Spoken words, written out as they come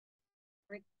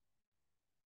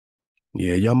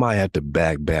Yeah, y'all might have to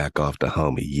back off the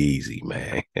homie Yeezy,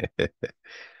 man.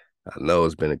 I know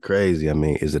it's been a crazy. I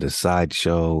mean, is it a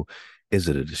sideshow? Is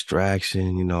it a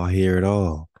distraction? I hear it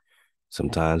all.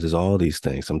 Sometimes it's all these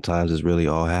things. Sometimes it's really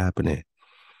all happening.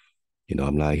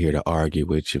 I'm not here to argue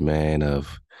with you, man,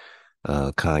 of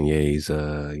Kanye's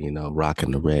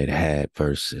rocking the red hat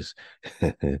versus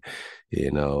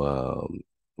you know,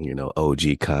 OG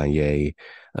Kanye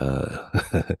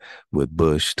with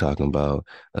Bush talking about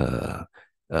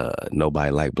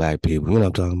nobody like black people. You know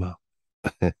what I'm talking about?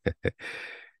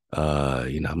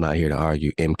 I'm not here to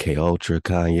argue MK Ultra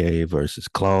Kanye versus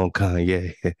clone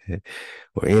Kanye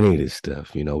or any of this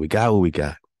stuff. We got what we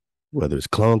got. Whether it's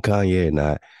clone Kanye or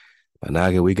not, my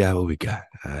nigga, we got what we got.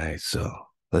 All right, so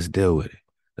let's deal with it.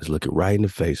 Let's look it right in the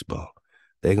face, ball.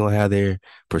 They're gonna have their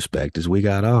perspectives. We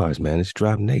got ours, man. It's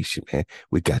Drop Nation, man.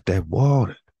 We got that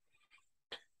water.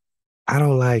 I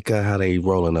don't like how they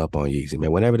rolling up on Yeezy,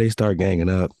 man. Whenever they start ganging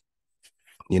up,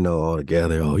 all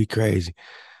together, oh, he crazy.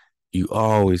 You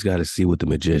always got to see what the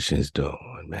magician's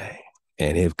doing, man.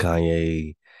 And if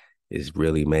Kanye is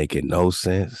really making no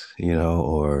sense,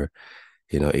 or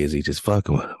is he just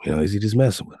fucking with him? Is he just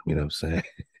messing with him? You know what I'm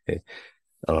saying?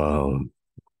 um,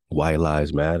 White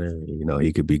lives matter.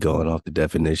 He could be going off the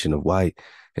definition of white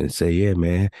and say, yeah,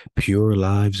 man, pure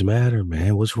lives matter,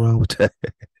 man. What's wrong with that?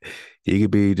 He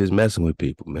could be just messing with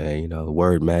people, man.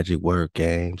 Word magic, word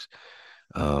games.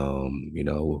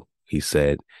 He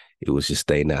said it was just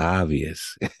stating the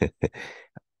obvious.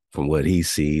 From what he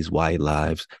sees, white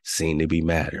lives seem to be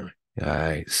mattering. All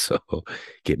right. So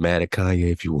get mad at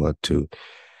Kanye if you want to.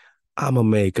 I'm gonna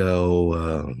make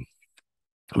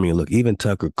I mean, look, even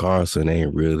Tucker Carlson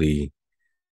ain't really,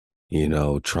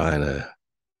 trying to,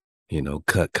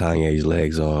 cut Kanye's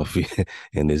legs off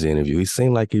in this interview. He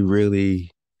seemed like he really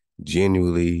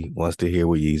genuinely wants to hear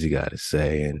what Yeezy got to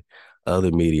say. And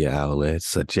other media outlets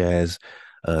such as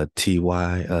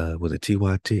TY, was it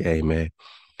TYT? Hey man,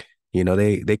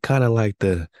 they kind of like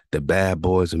the bad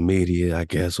boys of media, I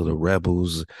guess, or the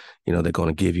rebels. They're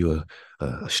gonna give you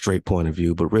a straight point of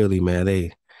view, but really,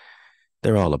 man,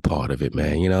 they're all a part of it,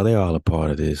 man. They're all a part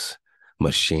of this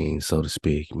machine, so to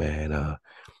speak, man.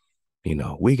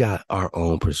 We got our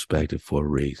own perspective for a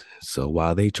reason. So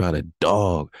while they try to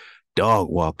dog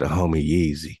walk the homie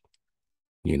Yeezy,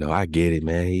 I get it,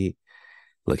 man. He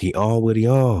on what he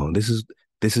on. This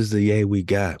is the yay we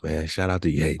got, man. Shout out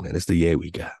to Ye, man. It's the yay we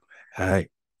got, man. All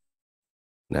right.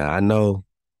 Now I know,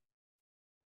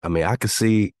 I mean, I could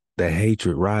see the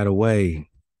hatred right away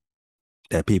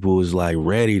that people was like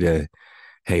ready to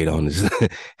hate on this,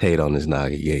 hate on this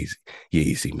Naga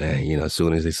Yeezy, man. As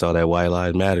soon as they saw that White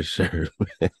Lives Matter shirt,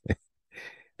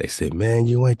 they said, "Man,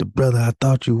 you ain't the brother I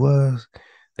thought you was."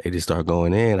 They just start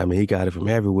going in. I mean, he got it from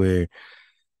everywhere.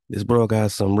 This bro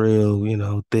got some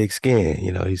real, thick skin.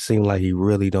 He seemed like he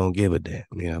really don't give a damn.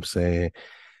 You know what I'm saying?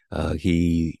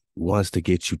 He wants to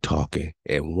get you talking,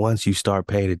 and once you start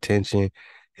paying attention,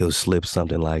 he'll slip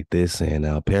something like this. And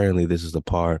apparently, this is the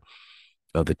part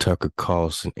of the Tucker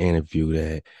Carlson interview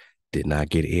that did not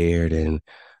get aired, and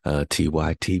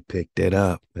TYT picked it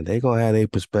up, and they gonna have their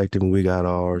perspective, and we got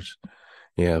ours.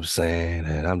 You know what I'm saying?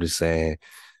 And I'm just saying,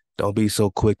 don't be so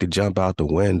quick to jump out the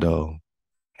window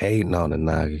hating on the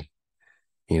Nagi.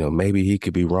 Maybe he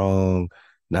could be wrong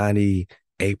 98%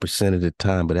 of the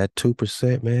time, but that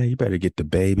 2%, man, you better get the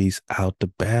babies out the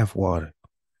bathwater.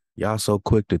 Y'all so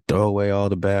quick to throw away all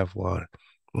the bathwater.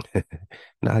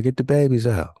 Now get the babies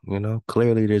out.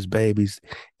 Clearly there's babies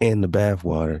in the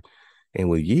bathwater. And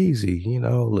with Yeezy,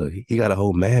 look, he got a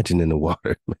whole mansion in the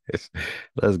water.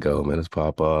 Let's go, man. Let's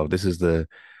pop off. This is the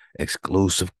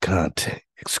exclusive content,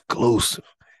 exclusive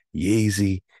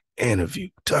Yeezy interview.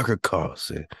 Tucker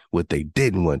Carlson, what they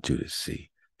didn't want you to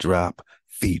see. Drop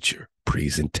feature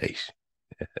presentation.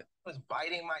 Was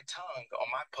biting my tongue on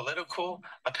my political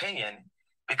opinion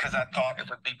because I thought it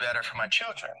would be better for my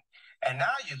children. And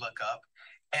now you look up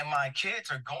and my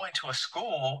kids are going to a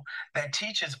school that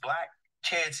teaches Black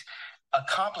kids a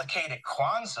complicated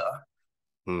Kwanzaa.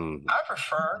 I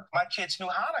prefer my kids knew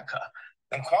Hanukkah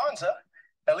than Kwanzaa.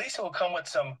 At least it will come with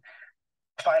some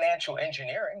financial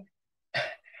engineering.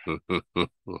 You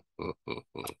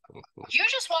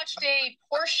just watched a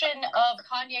portion of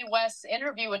Kanye West's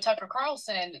interview with Tucker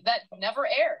Carlson that never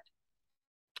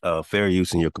aired. Fair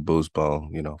use in your caboose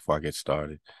bone, before I get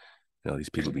started. These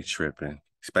people be tripping,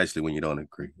 especially when you don't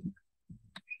agree.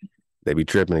 They be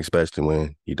tripping, especially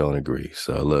when you don't agree.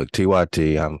 So look,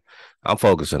 TYT, I'm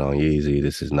focusing on Yeezy.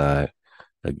 This is not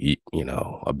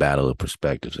a battle of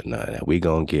perspectives or none of that. We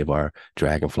gonna give our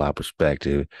dragonfly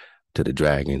perspective to the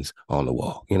dragons on the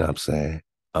wall. You know what I'm saying?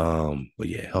 But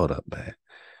yeah, hold up, man.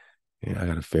 Yeah, I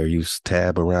got a fair use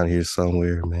tab around here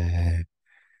somewhere, man.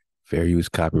 Fair use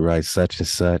copyright such and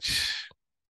such.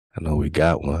 I know we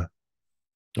got one.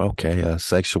 Okay,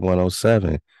 Section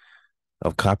 107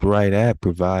 of Copyright Act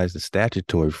provides the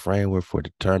statutory framework for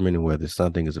determining whether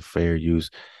something is a fair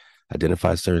use,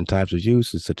 identifies certain types of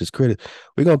uses, such as we're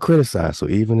going to criticize. So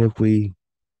even if we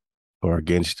are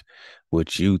against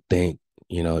what you think,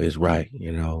 is right,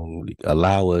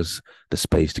 allow us the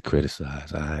space to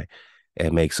criticize, all right,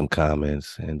 and make some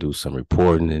comments and do some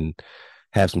reporting and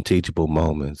have some teachable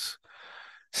moments,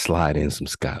 slide in some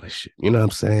scholarship. You know what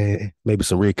I'm saying? Maybe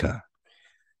some recon.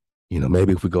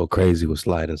 Maybe if we go crazy, we'll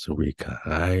slide in some recon.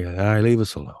 All right, leave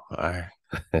us alone. All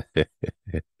right.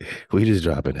 We just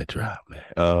dropping that drop,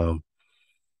 man.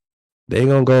 They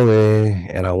gonna go in,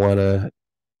 and I wanna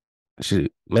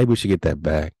maybe we should get that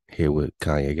back, hear what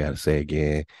Kanye gotta say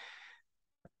again.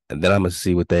 And then I'm gonna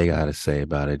see what they gotta say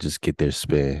about it. Just get their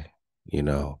spin,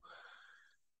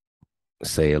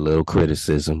 say a little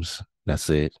criticisms. That's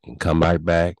it. And come right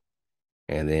back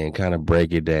and then kind of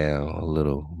break it down a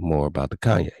little more about the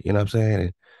Kanye. You know what I'm saying?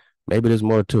 And maybe there's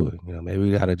more to it. Maybe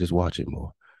we gotta just watch it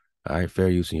more. All right, fair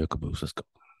use in your caboose. Let's go.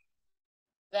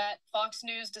 That Fox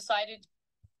News decided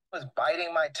was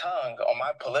biting my tongue on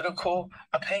my political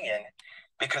opinion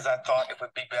because I thought it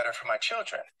would be better for my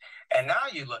children. And now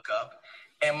you look up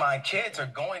and my kids are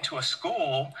going to a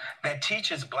school that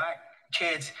teaches Black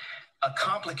kids a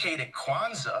complicated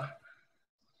Kwanzaa.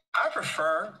 I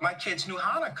prefer my kids knew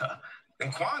Hanukkah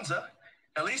than Kwanzaa.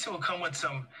 At least it will come with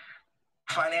some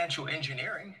financial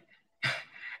engineering.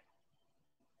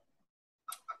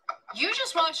 You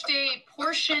just watched a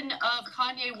portion of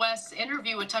Kanye West's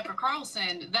interview with Tucker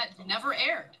Carlson that never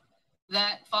aired,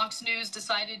 that Fox News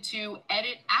decided to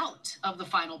edit out of the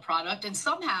final product, and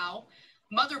somehow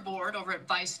Motherboard over at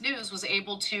Vice News was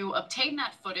able to obtain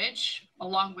that footage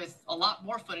along with a lot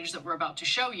more footage that we're about to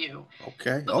show you.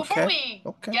 Okay. But before we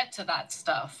get to that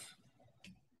stuff,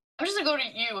 I'm just gonna go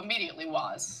to you immediately,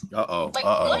 Waz.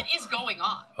 What is going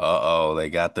on? They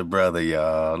got the brother,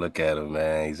 y'all. Look at him,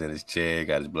 man. He's in his chair,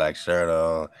 got his black shirt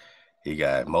on. He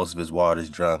got most of his waters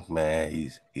drunk, man.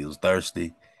 He was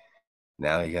thirsty.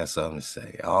 Now he got something to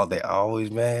say. They always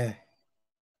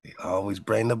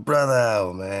bring the brother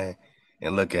out, man.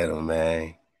 And look at him,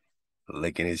 man.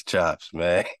 Licking his chops,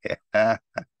 man.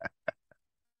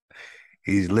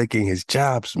 He's licking his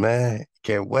chops, man.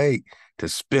 Can't wait to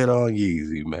spit on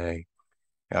Yeezy, man.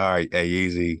 All right, hey,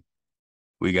 Yeezy,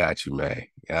 we got you, man.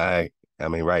 All right. I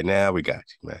mean, right now, we got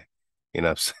you, man. You know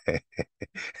what I'm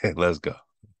saying? Let's go.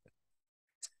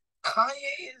 Kanye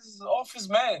is off his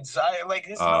meds.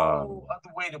 There's no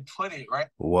other way to put it, right?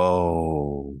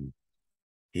 Whoa.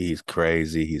 He's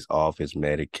crazy. He's off his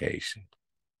medication.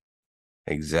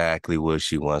 Exactly what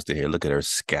she wants to hear. Look at her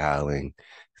scowling,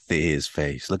 Thiz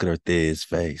face. Look at her Thiz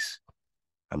face.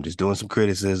 I'm just doing some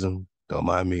criticism. Don't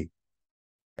mind me.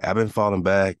 I've been falling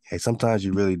back. Hey, sometimes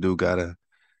you really do gotta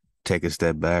take a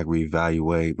step back,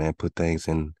 reevaluate, man, put things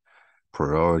in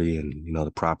priority and,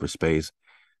 the proper space.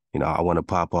 I want to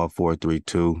pop off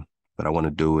 4-3-2, but I want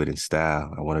to do it in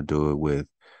style. I want to do it with,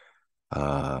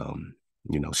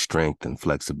 strength and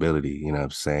flexibility, you know what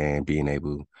I'm saying? Being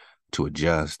able to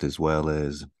adjust as well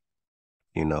as,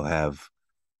 have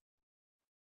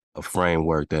a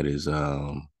framework that is,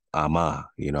 I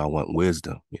want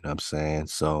wisdom, you know what I'm saying?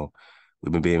 So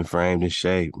we've been being framed and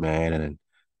shaped, man. And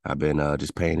I've been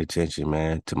just paying attention,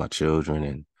 man, to my children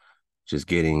and just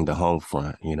getting the home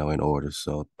front, in order.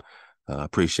 So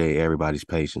appreciate everybody's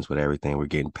patience with everything. We're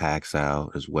getting packs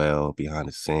out as well behind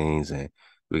the scenes, and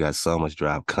we got so much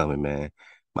drop coming, man.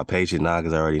 My patient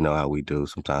Nagaz already know how we do.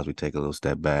 Sometimes we take a little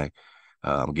step back.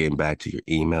 I'm getting back to your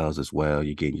emails as well.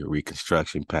 You're getting your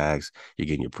ReKhanStruction packs. You're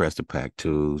getting your Prester Pak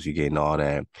tools. You're getting all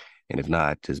that. And if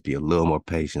not, just be a little more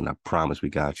patient. I promise we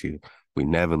got you. We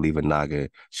never leave a Naga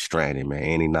stranded, man.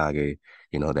 Any Naga,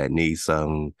 that needs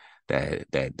something,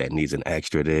 that needs an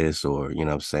extra this, or, what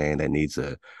I'm saying, that needs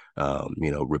a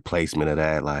replacement of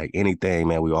that, like anything,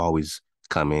 man, we always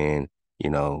come in,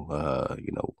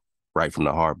 right from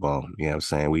the heart bone. You know what I'm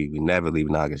saying? We never leave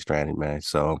Naga stranded, man.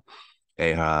 So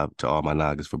Ahab to all my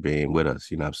Nagas for being with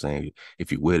us. You know what I'm saying?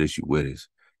 If you with us, you with us.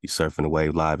 You surfing the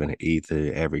wave live in the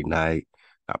ether every night.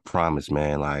 I promise,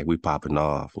 man, like we popping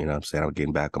off. You know what I'm saying? I'm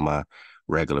getting back on my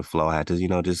regular flow. I had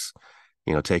to, just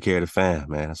take care of the fam,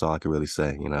 man. That's all I can really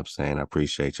say. You know what I'm saying? I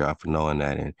appreciate y'all for knowing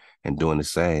that and doing the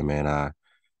same, man.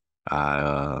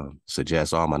 I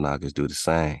suggest all my Nagas do the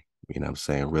same. You know what I'm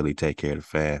saying? Really take care of the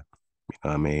fam. You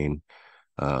know what I mean?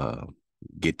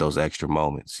 Get those extra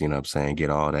moments, you know what I'm saying? Get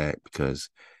all that, because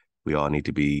we all need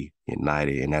to be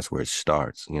united, and that's where it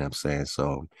starts, you know what I'm saying?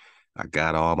 So I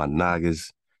got all my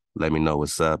Nagas, Let me know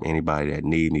what's up. Anybody that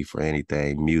need me for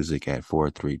anything, music at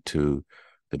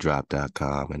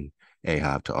 432thedrop.com. And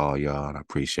Ahab to all y'all. I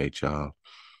appreciate y'all.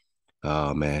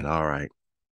 Oh, man. All right.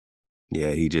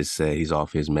 Yeah, he just said he's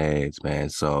off his meds, man.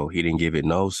 So he didn't give it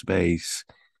no space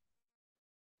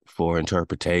for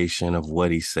interpretation of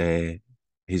what he said.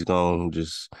 He's going to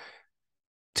just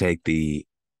take the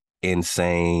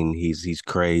insane, he's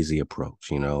crazy approach,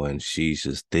 you know, and she's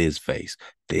just this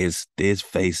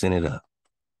facing it up.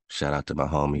 Shout out to my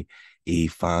homie E.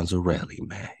 Fonzarelli,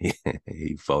 man.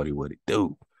 He 40 what it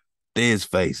do. This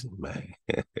facing, man.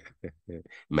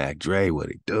 Mac Dre, what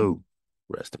it do.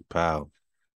 Rest in power.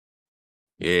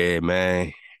 Yeah,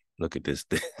 man. Look at this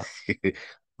thing.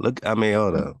 Look, I mean,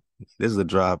 hold up. This is a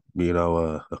drop, you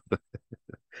know,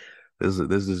 this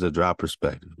is a drop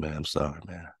perspective, man. I'm sorry,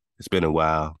 man. It's been a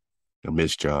while. I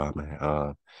missed y'all,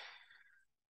 man.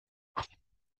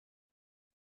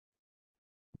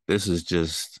 This is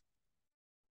just,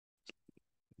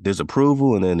 there's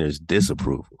approval and then there's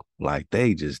disapproval. Like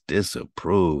they just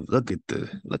disapprove. Look at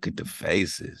the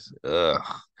faces.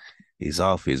 He's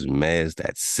off his meds,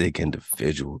 that sick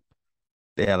individual.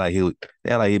 They're like he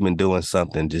been doing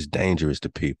something just dangerous to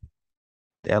people.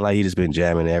 They're like he just been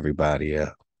jamming everybody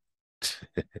up.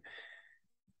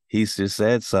 He's just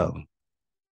said something.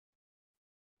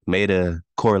 Made a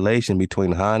correlation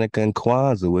between Hanukkah and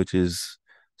Kwanzaa, which is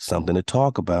something to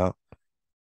talk about.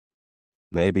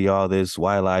 Maybe all this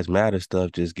White Lives Matter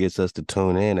stuff just gets us to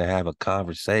tune in and have a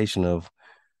conversation of,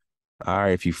 all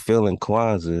right, if you feeling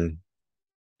Kwanzaa,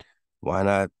 why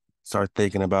not start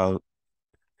thinking about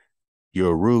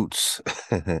your roots?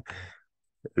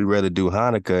 We'd rather do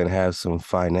Hanukkah and have some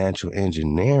financial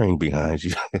engineering behind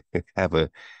you. have a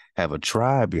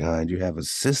tribe behind you, have a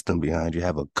system behind you,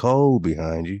 have a code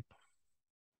behind you.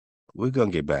 We're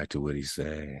gonna get back to what he's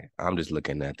saying. I'm just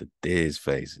looking at the Diz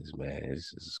faces, man.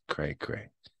 This is cray.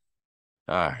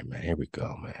 All right, man. Here we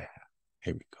go, man.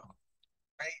 Here we go.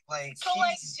 Right, do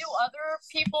other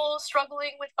people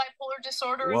struggling with bipolar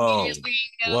disorder immediately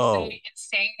say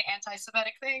insane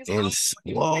anti-Semitic things?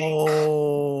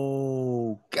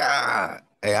 Whoa, God.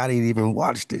 Hey, I didn't even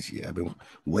watch this yet. I've been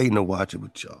waiting to watch it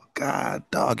with y'all. God,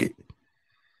 dog it.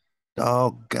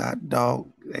 Dog.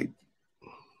 Hey.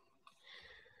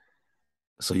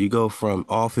 So you go from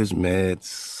off his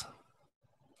meds,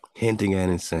 hinting at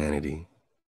insanity.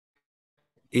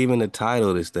 Even the title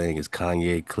of this thing is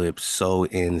Kanye Clips So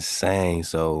Insane.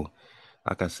 So,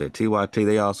 like I said, TYT,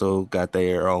 they also got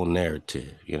their own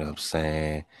narrative. You know what I'm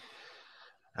saying?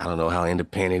 I don't know how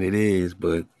independent it is,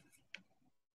 but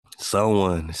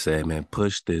someone said, man,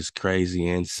 push this crazy,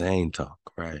 insane talk,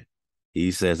 right?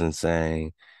 He says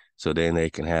insane, so then they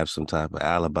can have some type of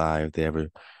alibi if they ever,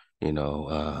 you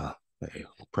know,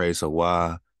 praise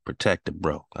HA.WA, protect the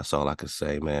bro. That's all I can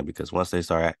say, man, because once they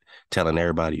start telling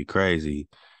everybody you crazy,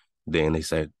 then they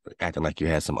say acting like you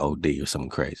had some OD or something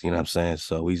crazy. You know what I'm saying?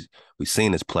 So we've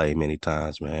seen this play many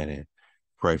times, man, and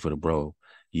pray for the bro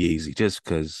Yeezy, just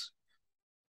because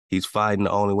he's fighting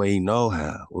the only way he know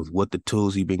how, with what the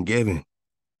tools he been given.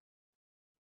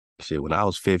 Shit, when I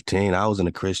was 15, I was in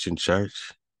a Christian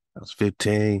church. I was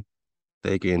 15,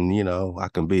 thinking, you know, I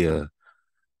can be a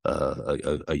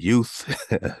youth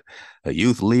a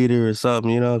youth leader or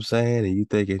something, you know what I'm saying? And you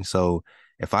thinking, so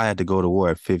if I had to go to war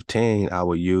at 15, I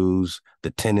would use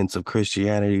the tenets of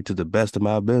Christianity to the best of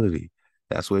my ability.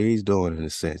 That's what he's doing in a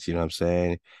sense, you know what I'm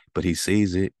saying? But he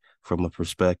sees it from a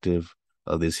perspective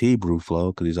of this Hebrew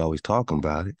flow, because he's always talking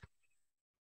about it.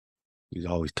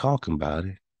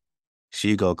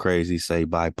 She go crazy, say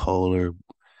bipolar,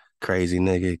 crazy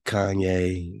nigga,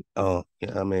 Kanye, oh, you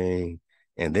know what I mean?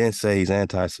 And then say he's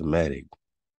anti-Semitic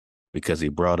because he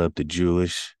brought up the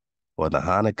Jewish or the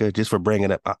Hanukkah. Just for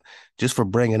bringing up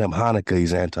Hanukkah,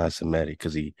 he's anti-Semitic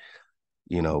because he,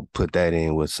 you know, put that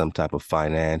in with some type of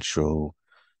financial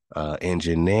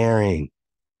engineering.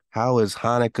 How is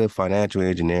Hanukkah financial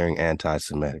engineering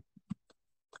anti-Semitic?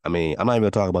 I mean, I'm not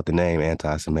even talking about the name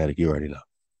anti-Semitic. You already know.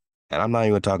 And I'm not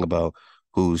even talking about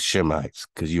who's Shemites,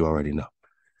 because you already know.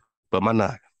 But my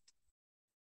knock.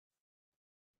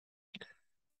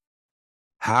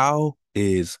 How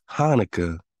is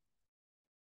Hanukkah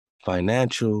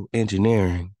financial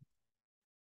engineering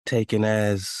taken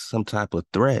as some type of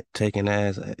threat, taken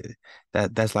as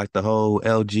that's like the whole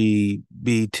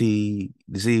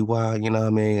LGBTZY, you know what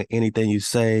I mean? Anything you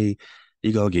say,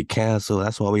 you're going to get canceled.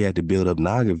 That's why we had to build up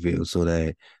Nagaville, so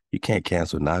that you can't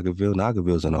cancel Nagaville.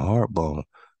 Nagaville's in a heart bone.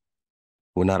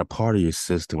 We're not a part of your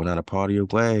system. We're not a part of your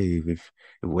wave. If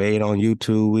we ain't on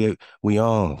YouTube, we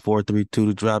on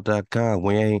 432thedrop.com.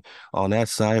 We ain't on that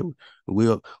site.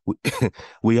 We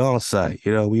we on site.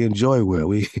 You know, we enjoy where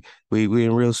we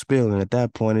in real spill. And at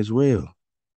that point, it's real.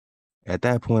 At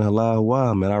that point,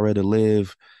 wow, man, I'd rather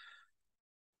live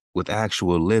with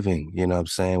actual living, you know what I'm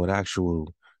saying, with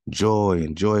actual joy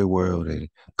and joy world and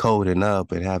coding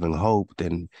up and having hope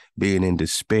than being in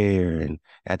despair and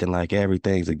acting like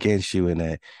everything's against you and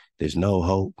that there's no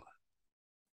hope.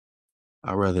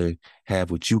 I'd rather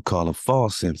have what you call a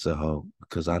false sense of hope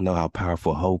because I know how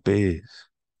powerful hope is.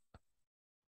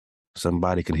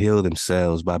 Somebody can heal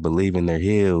themselves by believing they're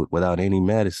healed without any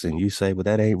medicine. You say, but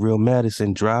that ain't real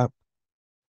medicine, drop.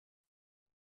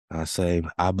 I say,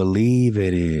 I believe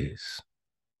it is.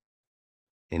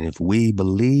 And if we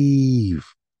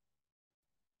believe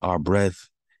our breath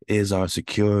is our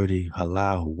security,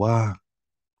 halal,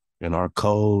 and our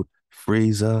code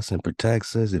frees us and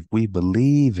protects us, if we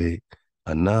believe it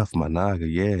enough, my naga,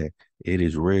 yeah, it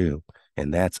is real.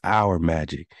 And that's our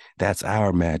magic. That's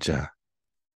our magi.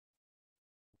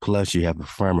 Plus you have a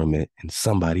firmament and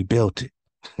somebody built it.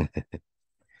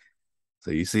 So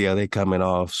you see how they coming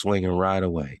off swinging right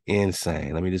away.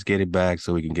 Insane. Let me just get it back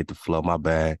so we can get the flow. My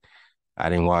bad. I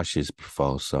didn't watch this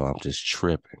before, so I'm just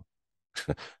tripping.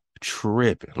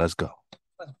 Tripping. Let's go.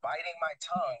 I was biting my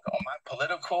tongue on my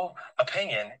political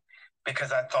opinion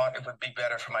because I thought it would be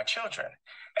better for my children.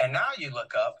 And now you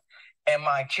look up and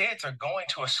my kids are going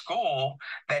to a school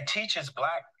that teaches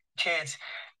Black kids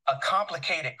a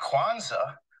complicated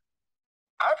Kwanzaa.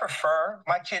 I prefer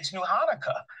my kids knew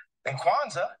Hanukkah than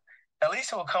Kwanzaa. At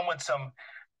least it will come with some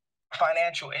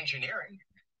financial engineering.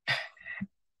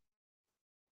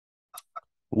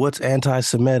 What's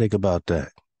anti-Semitic about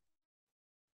that?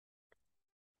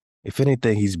 If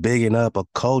anything, he's bigging up a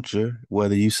culture,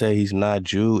 whether you say he's not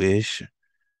Jewish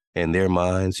in their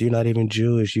minds. You're not even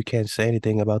Jewish. You can't say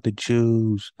anything about the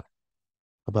Jews,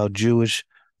 about Jewish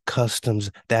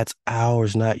customs. That's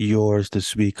ours, not yours to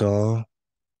speak on.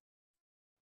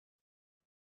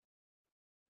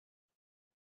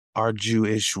 Our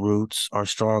Jewish roots are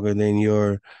stronger than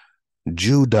your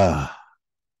Judah,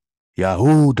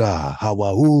 Yahuda,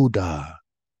 Hawahuda,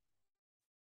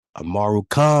 Amaru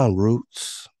Khan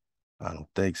roots. I don't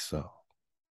think so.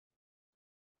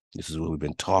 This is what we've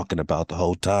been talking about the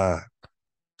whole time.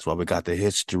 That's why we got the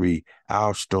history,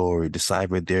 our story,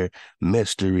 deciphered their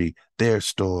mystery, their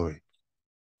story.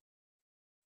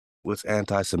 What's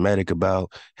anti-Semitic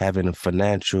about having a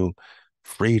financial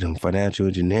freedom, financial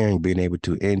engineering, being able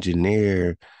to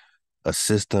engineer a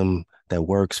system that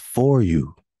works for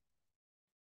you,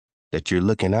 that you're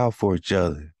looking out for each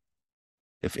other?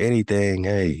 If anything,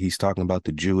 hey, he's talking about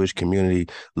the Jewish community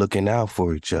looking out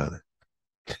for each other,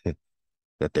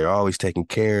 that they're always taking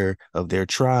care of their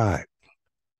tribe.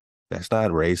 That's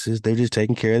not racist. They're just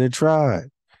taking care of their tribe.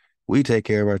 We take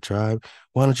care of our tribe.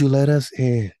 Why don't you let us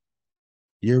in?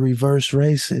 You're reverse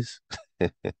racist.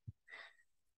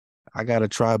 I got to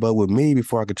tribe up with me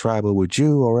before I could tribe up with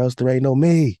you, or else there ain't no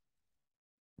me.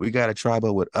 We got to tribe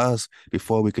up with us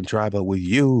before we can tribe up with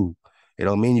you. It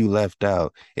don't mean you left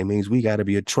out. It means we got to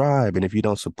be a tribe. And if you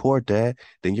don't support that,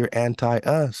 then you're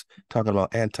anti-us. Talking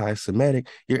about anti-Semitic,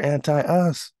 you're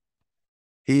anti-us.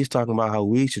 He's talking about how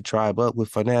we should tribe up with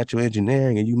financial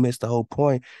engineering, and you missed the whole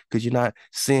point because you're not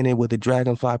seeing it with the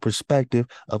dragonfly perspective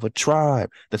of a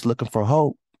tribe that's looking for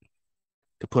hope,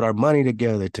 to put our money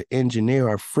together, to engineer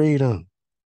our freedom.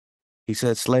 He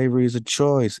said slavery is a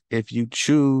choice. If you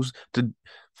choose to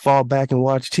fall back and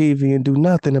watch TV and do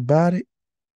nothing about it,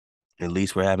 at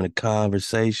least we're having a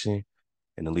conversation,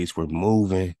 and at least we're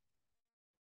moving.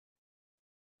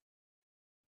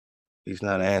 He's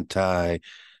not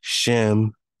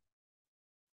anti-Shem.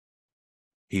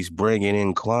 He's bringing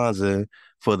in Kwanzaa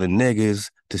for the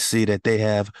niggas to see that they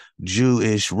have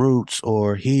Jewish roots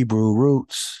or Hebrew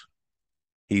roots.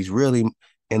 He's really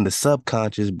in the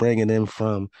subconscious bringing them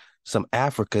from some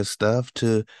Africa stuff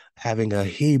to having a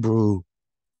Hebrew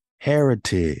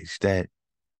heritage that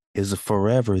is a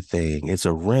forever thing. It's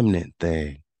a remnant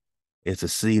thing. It's a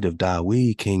seed of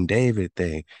Dawid, King David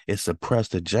thing. It's a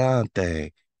Prester John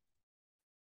thing.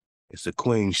 It's a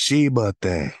Queen Sheba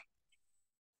thing.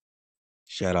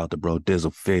 Shout out to bro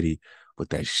Dizzle Fitty with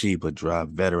that Sheba drop.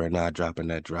 Veteran not dropping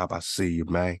that drop. I see you,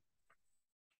 man.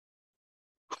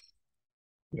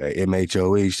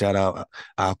 M.H.O.E. Shout out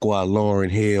Aqua, Lauren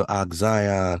Hill,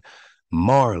 Zion,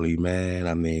 Marley, man.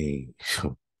 I mean,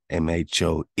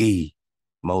 M.H.O.E.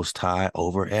 Most high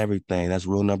over everything. That's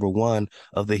rule number one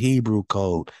of the Hebrew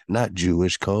code, not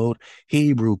Jewish code,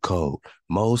 Hebrew code.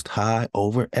 Most high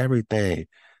over everything.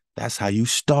 That's how you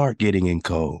start getting in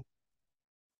code.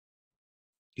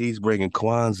 He's bringing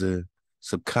Kwanzaa,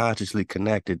 subconsciously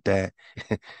connected that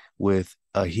with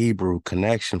a Hebrew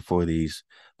connection for these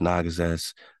Nagaz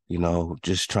that's,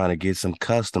 just trying to get some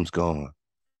customs going.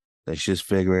 Let's just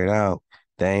figure it out.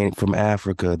 They ain't from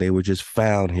Africa. They were just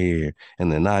found here.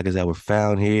 And the Nagaz that were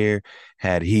found here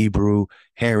had Hebrew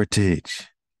heritage.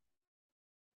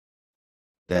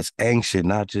 That's ancient,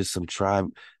 not just some tribe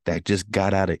that just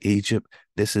got out of Egypt.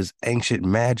 This is ancient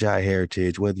Magi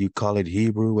heritage, whether you call it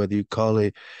Hebrew, whether you call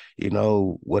it,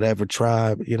 whatever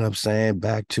tribe, you know what I'm saying,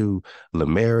 back to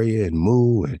Lemuria and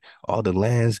Mu and all the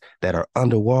lands that are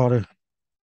underwater.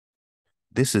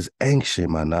 This is ancient,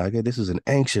 my Naga. This is an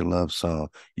ancient love song.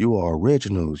 You are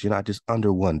originals. You're not just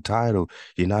under one title.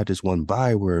 You're not just one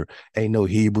byword. Ain't no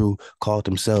Hebrew called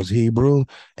themselves Hebrew.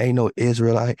 Ain't no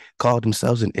Israelite called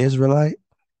themselves an Israelite.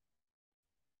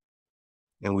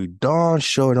 And we darn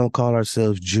sure don't call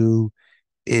ourselves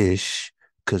Jew-ish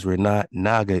because we're not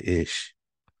Naga-ish.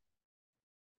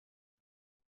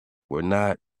 We're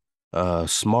not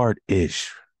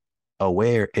smart-ish,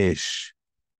 aware-ish.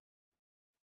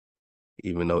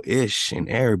 Even though ish in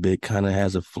Arabic kind of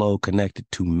has a flow connected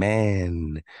to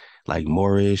man. Like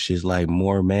more-ish is like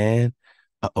more man.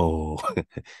 Uh-oh.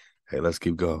 Hey, let's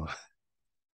keep going.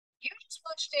 You just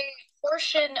watched a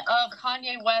portion of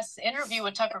Kanye West's interview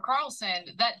with Tucker Carlson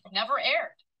that never aired,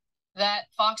 that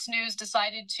Fox News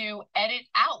decided to edit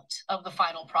out of the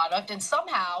final product, and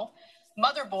somehow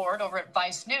Motherboard over at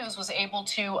Vice News was able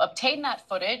to obtain that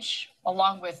footage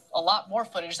along with a lot more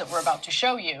footage that we're about to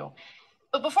show you.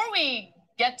 But before we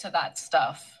get to that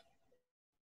stuff,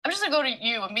 I'm just gonna go to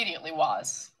you immediately,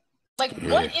 Waz. Like,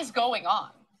 what is going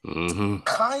on?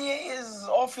 Kanye is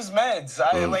off his meds.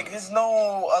 There's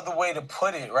no other way to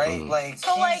put it, right?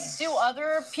 Do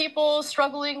other people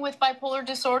struggling with bipolar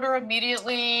disorder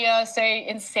immediately say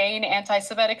insane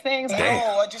anti-Semitic things? No,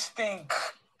 I just think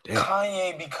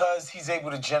Kanye, because he's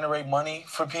able to generate money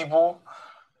for people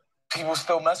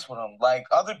still mess with him. Like,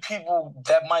 other people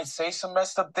that might say some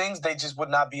messed up things, they just would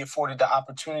not be afforded the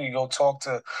opportunity to go talk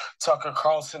to Tucker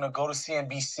Carlson or go to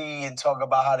CNBC and talk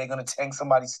about how they're going to tank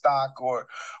somebody's stock or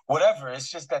whatever.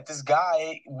 It's just that this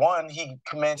guy, one, he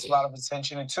commands a lot of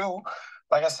attention, and two,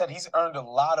 like I said, he's earned a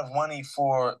lot of money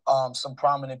for some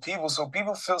prominent people, so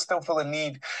people still feel a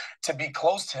need to be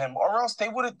close to him, or else they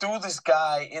would have threw this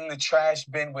guy in the trash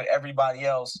bin with everybody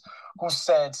else who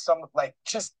said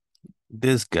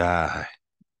this guy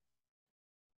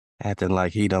acting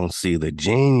like he don't see the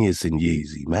genius in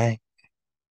Yeezy, man.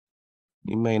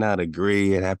 You may not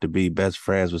agree and have to be best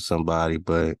friends with somebody,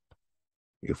 but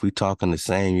if we talking the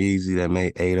same Yeezy that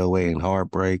made 808 and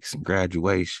Heartbreaks and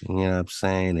Graduation, you know what I'm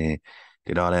saying, and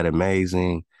did all that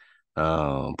amazing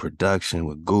production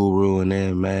with Guru and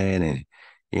them, man, and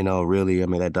really, I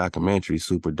mean, that documentary,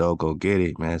 super dope, go get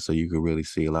it, man, so you could really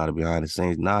see a lot of behind the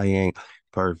scenes. Nah, he ain't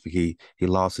perfect. He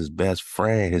lost his best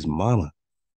friend, his mama.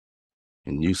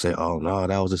 And you say, oh, no,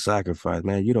 that was a sacrifice.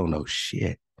 Man, you don't know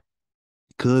shit.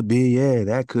 Could be, yeah,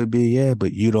 that could be, yeah,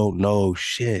 but you don't know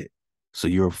shit. So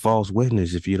you're a false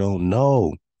witness if you don't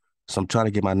know. So I'm trying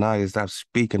to get my Nagaz to stop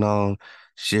speaking on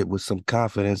shit with some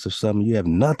confidence of something you have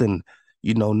nothing,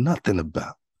 you know nothing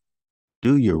about.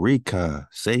 Do your recon.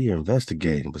 Say you're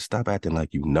investigating, but stop acting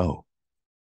like you know.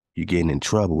 You're getting in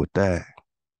trouble with that.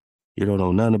 You don't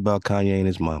know nothing about Kanye and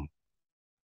his mama.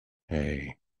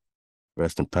 Hey,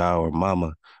 rest in power,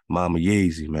 mama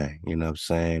Yeezy, man. You know what I'm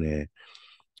saying? And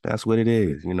that's what it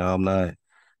is. I'm not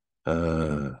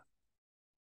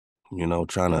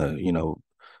trying to,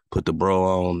 put the bro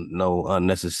on no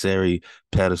unnecessary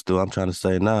pedestal. I'm trying to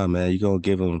say, nah, man, you're gonna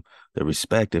give him the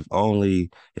respect. If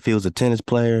he was a tennis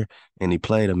player and he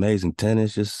played amazing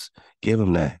tennis, just give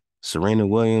him that. Serena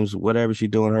Williams, whatever she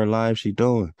doing in her life, she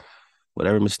doing.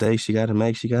 Whatever mistakes she gotta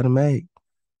make, she gotta make.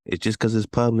 It's just because it's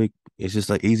public, it's just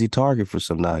an easy target for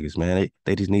some Nagaz, man.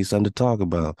 They just need something to talk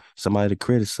about, somebody to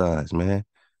criticize, man.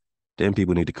 Then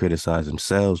people need to criticize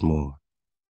themselves more.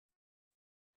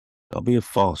 Don't be a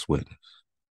false witness.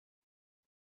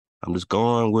 I'm just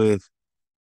going with,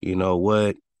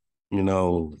 what,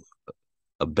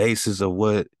 a basis of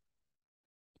what,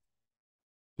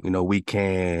 we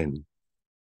can,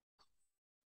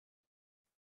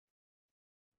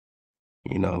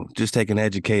 just take an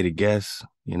educated guess,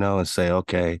 and say,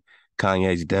 okay,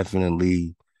 Kanye's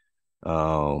definitely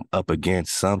up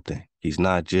against something. He's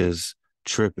not just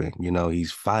tripping,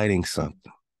 he's fighting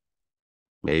something.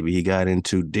 Maybe he got in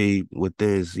too deep with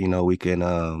this, we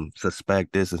can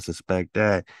suspect this and suspect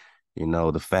that,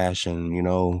 the fashion,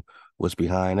 what's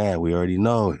behind that. We already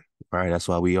know it, right? That's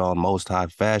why we all most high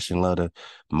fashion love the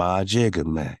my jigger,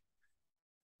 man.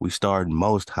 We started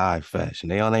most high fashion.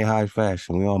 They on their high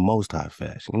fashion. We on most high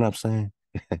fashion. You know what I'm saying?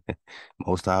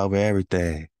 Most High over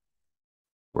everything,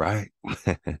 right?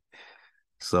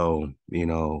 So, we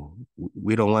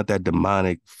don't want that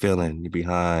demonic feeling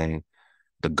behind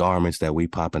the garments that we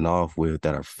popping off with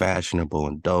that are fashionable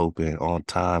and dope and on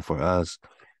time for us,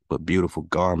 but beautiful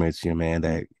garments, man,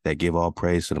 that give all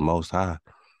praise to the Most High.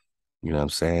 You know what I'm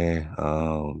saying?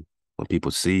 When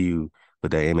people see you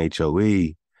with that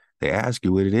M.H.O.E, they ask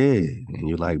you what it is, and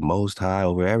you're like Most High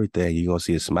over everything. You're gonna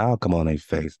see a smile come on their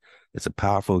face. It's a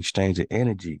powerful exchange of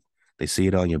energy. They see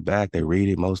it on your back. They read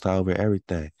it, Most High over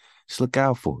everything. Just look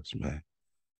out for us, man.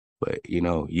 But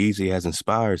Yeezy has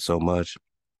inspired so much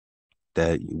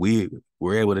that we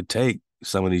were able to take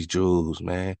some of these jewels,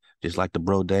 man. Just like the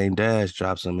bro Dame Dash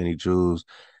dropped so many jewels.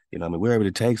 We're able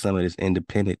to take some of this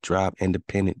independent drop,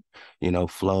 independent,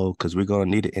 flow, because we're gonna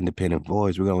need an independent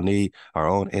voice. We're gonna need our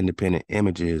own independent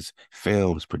images,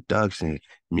 films, production,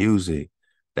 music.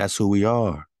 That's who we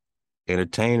are.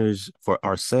 Entertainers for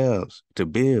ourselves to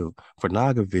build for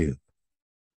Nagaville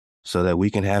so that we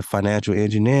can have financial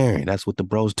engineering. That's what the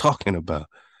bro's talking about.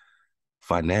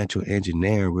 Financial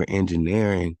engineering. We're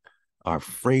engineering our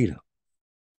freedom.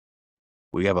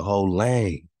 We have a whole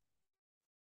lane.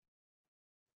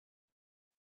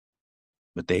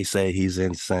 But they say he's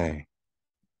insane.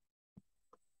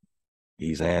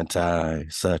 He's anti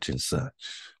such and such.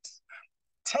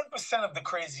 10% of the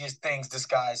craziest things this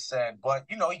guy said, but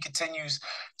he continues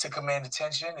to command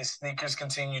attention. His sneakers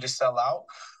continue to sell out.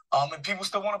 And people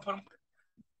still want to put him.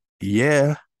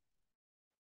 Yeah.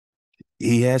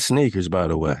 He has sneakers, by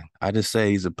the way. I just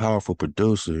say he's a powerful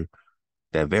producer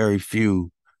that very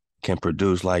few can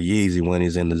produce like Yeezy when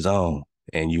he's in the zone.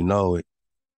 And you know it.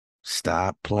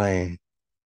 Stop playing.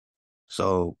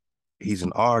 So he's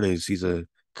an artist. He's a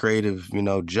creative,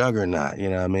 juggernaut, you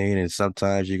know what I mean? And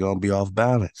sometimes you're going to be off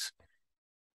balance,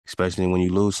 especially when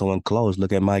you lose someone close.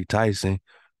 Look at Mike Tyson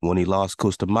when he lost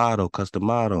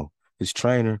Customato, his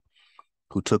trainer,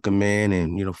 who took him in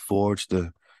and, forged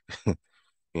the, you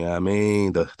know what I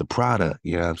mean, the product,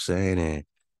 you know what I'm saying? And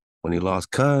when he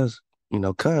lost Cuss, it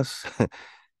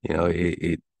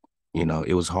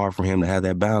was hard for him to have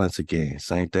that balance again.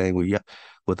 Same thing with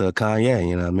Kanye,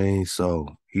 you know what I mean? So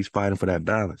he's fighting for that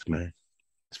balance, man.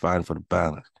 He's fighting for the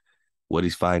balance. What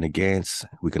he's fighting against,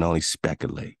 we can only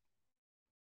speculate.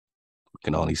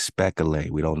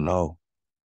 We don't know.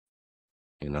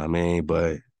 You know what I mean?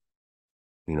 But,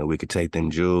 we could take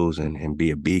them jewels and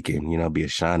be a beacon, be a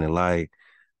shining light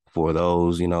for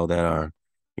those, that are,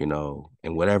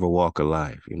 in whatever walk of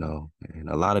life, And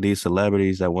a lot of these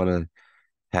celebrities that want to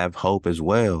have hope as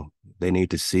well, they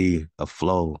need to see a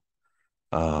flow,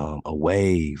 a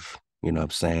wave, you know what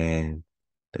I'm saying,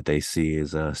 that they see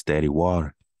as steady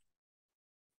water,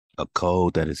 a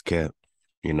code that is kept,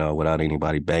 without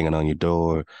anybody banging on your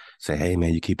door, say, hey,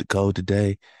 man, you keep the code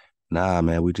today? Nah,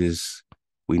 man,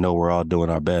 we know we're all doing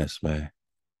our best, man.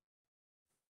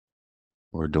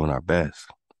 We're doing our best.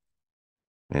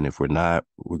 And if we're not,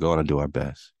 we're going to do our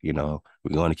best. We're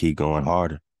going to keep going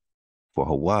harder for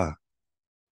Hawaii.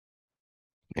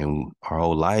 And our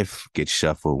whole life gets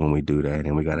shuffled when we do that.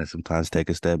 And we got to sometimes take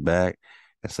a step back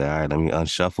and say, all right, let me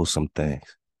unshuffle some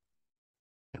things.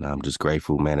 And I'm just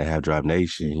grateful, man, to have Drive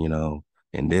Nation,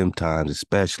 in them times,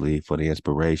 especially for the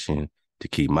inspiration to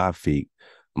keep my feet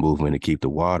moving, to keep the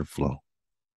water flowing.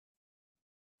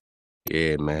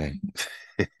 Yeah, man.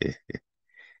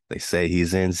 They say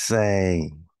he's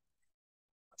insane.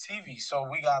 TV, so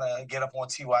we got to get up on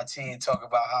TYT and talk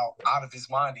about how out of his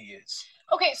mind he is.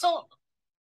 Okay, so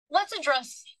let's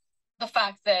address the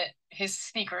fact that his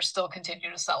sneakers still continue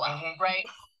to sell out, right?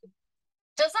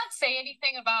 Does that say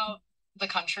anything about the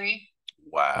country?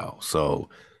 Wow. So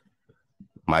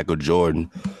Michael Jordan,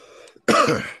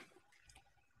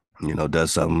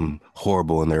 does something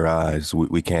horrible in their eyes.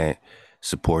 We can't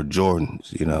support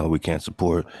Jordans, we can't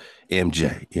support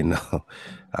MJ,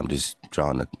 I'm just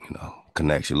drawing a,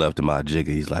 connection. Love to my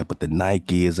jigger. He's like, but the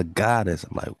Nike is a goddess.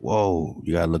 I'm like, whoa,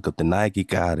 you gotta look up the Nike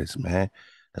goddess, man.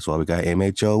 That's why we got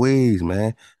M.H.O.Es,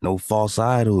 man. No false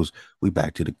idols. We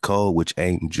back to the code, which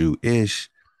ain't Jewish.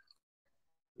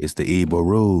 It's the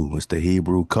Ibaru. It's the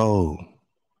Hebrew code.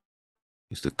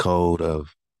 It's the code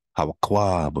of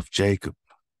HANUKKAH, of Jacob.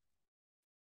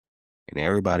 And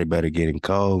everybody better get in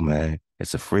code, man.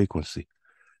 It's a frequency.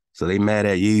 So they mad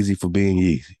at Yeezy for being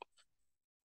Yeezy.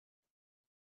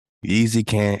 Yeezy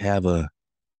can't have a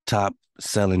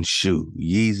top-selling shoe.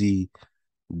 Yeezy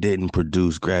didn't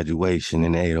produce Graduation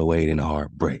in 808 and a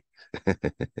Heartbreak.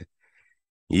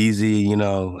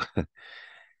 Yeezy,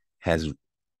 has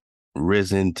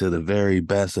risen to the very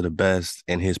best of the best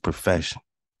in his profession.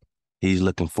 He's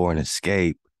looking for an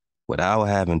escape without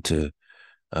having to,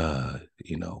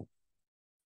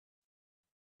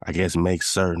 I guess, make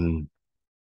certain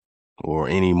or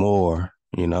any more,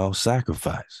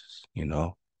 sacrifices,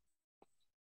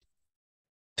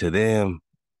 To them,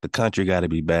 the country got to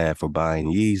be bad for buying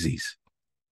Yeezys.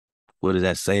 What does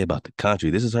that say about the country?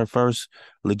 This is her first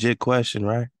legit question,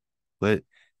 right? But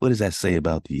what does that say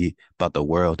about the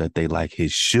world that they like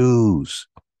his shoes?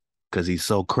 Because he's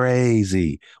so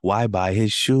crazy. Why buy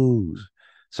his shoes?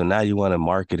 So now you want to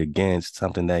market against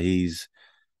something that he's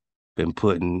been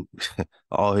putting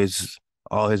all his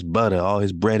butter, all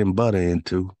his bread and butter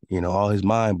into, all his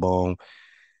mind bone.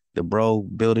 The bro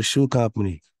built a shoe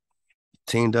company,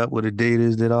 teamed up with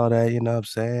Adidas, did all that, you know what I'm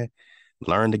saying?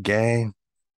 Learned the game.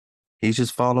 He's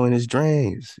just following his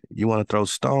dreams. You want to throw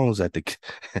stones at the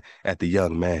at the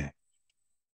young man.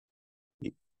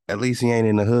 At least he ain't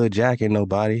in the hood jacking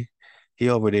nobody. He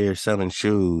over there selling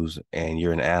shoes, and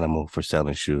you're an animal for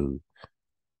selling shoes.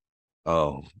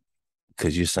 Oh,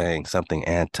 because you're saying something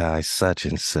anti such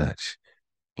and such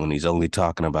when he's only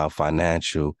talking about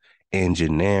financial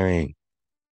engineering.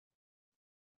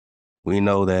 We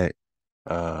know that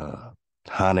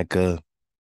Hanukkah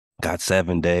got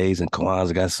 7 days and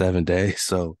Kwanzaa got 7 days.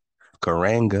 So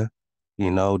Karanga,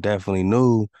 definitely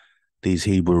knew these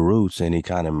Hebrew roots, and he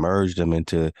kind of merged them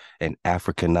into an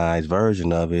Africanized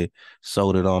version of it,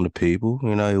 sold it on to people.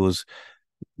 It was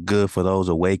good for those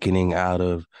awakening out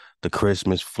of the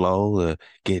Christmas flow,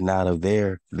 getting out of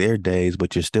their days,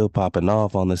 but you're still popping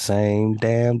off on the same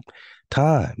damn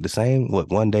time, the same,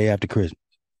 one day after Christmas.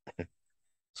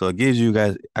 So it gives you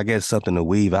guys, I guess, something to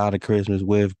weave out of Christmas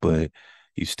with, but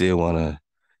you still want to,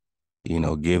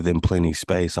 give them plenty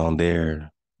space on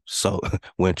their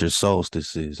winter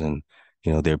solstices and,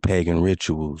 their pagan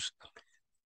rituals.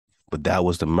 But that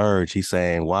was the merge. He's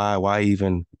saying, why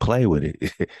even play with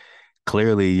it?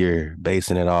 Clearly, you're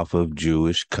basing it off of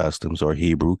Jewish customs or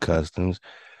Hebrew customs.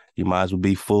 You might as well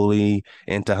be fully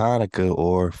into Hanukkah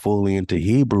or fully into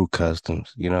Hebrew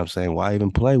customs. You know what I'm saying? Why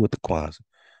even play with the Kwanzaa?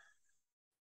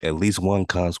 At least one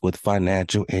comes with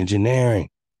financial engineering.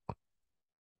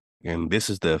 And this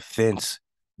is the offense,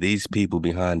 these people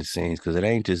behind the scenes, because it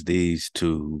ain't just these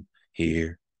two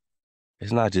here.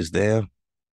 It's not just them.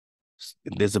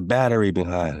 There's a battery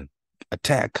behind him.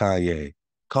 Attack Kanye.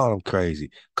 Call him crazy.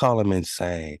 Call him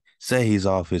insane. Say he's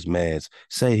off his meds.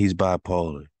 Say he's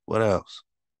bipolar. What else?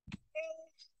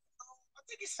 I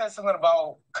think he said something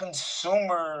about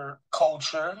consumer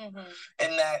culture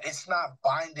and that it's not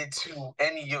binded to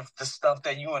any of the stuff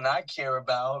that you and I care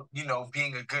about,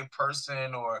 being a good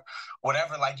person or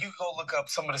whatever. Like, you go look up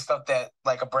some of the stuff that,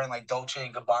 like, a brand like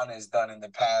Dolce & Gabbana has done in the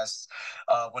past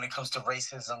when it comes to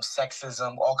racism,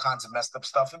 sexism, all kinds of messed up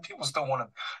stuff, and people still want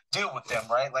to deal with them,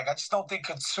 right? Like, I just don't think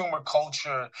consumer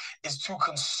culture is too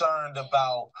concerned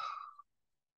about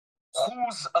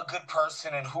who's a good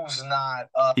person and who's not.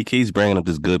 He keeps bringing up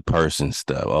this good person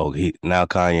stuff. Oh, now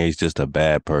Kanye's just a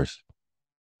bad person.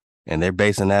 And they're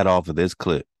basing that off of this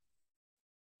clip.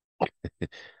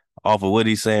 Off of what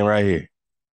he's saying right here.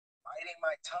 Biting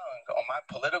my tongue on my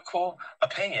political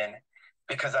opinion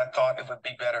because I thought it would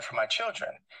be better for my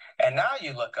children. And now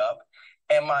you look up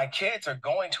and my kids are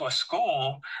going to a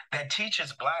school that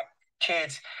teaches Black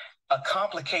kids a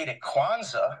complicated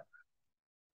Kwanzaa.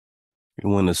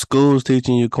 When the school's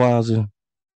teaching you Kwanzaa,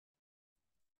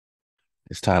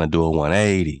 it's time to do a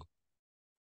 180.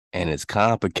 And it's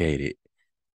complicated.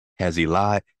 Has he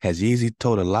lied? Has Yeezy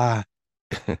told a lie?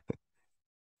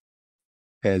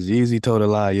 Has Yeezy told a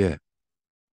lie yet?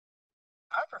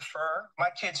 I prefer my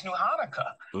kids knew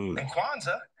Hanukkah than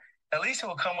Kwanzaa. At least it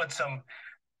will come with some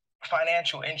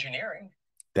financial engineering.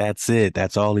 That's it.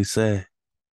 That's all he said.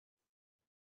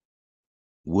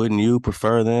 Wouldn't you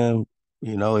prefer them,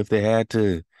 if they had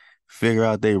to figure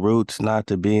out their roots, not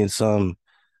to be in some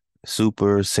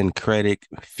super syncretic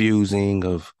fusing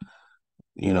of,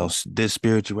 this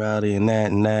spirituality and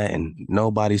that, and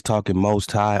nobody's talking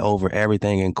Most High over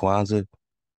everything in Kwanzaa?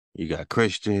 You got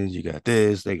Christians, you got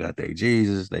this, they got their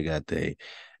Jesus, they got their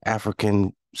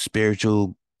African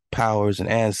spiritual powers and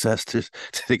ancestors.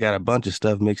 They got a bunch of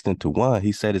stuff mixed into one.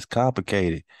 He said it's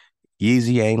complicated.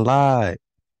 Yeezy ain't lied.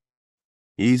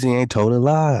 Yeezy ain't told a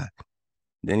lie.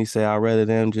 Then he said, I'd rather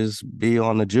them just be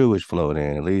on the Jewish flow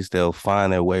then. At least they'll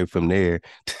find their way from there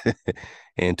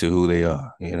into who they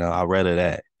are. I'd rather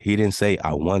that. He didn't say,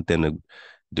 I want them to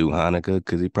do Hanukkah,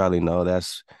 because he probably know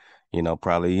that's,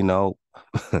 probably, you know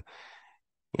what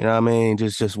I mean?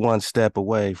 Just one step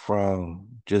away from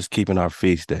just keeping our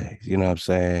feast days. You know what I'm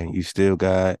saying? You still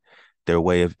got their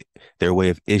way of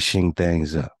ishing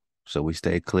things up. So we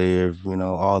stay clear of,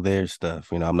 all their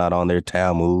stuff. I'm not on their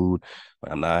Talmud.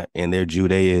 I'm not in their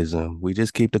Judaism. We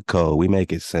just keep the code. We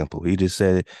make it simple. He just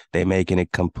said they making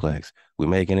it complex. We're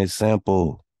making it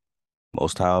simple.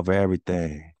 Most High over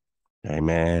everything.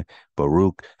 Amen.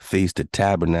 Baruch, Feast of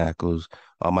Tabernacles.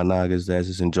 All my Nagas that's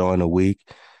just enjoying a week,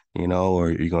 or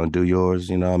you're going to do yours,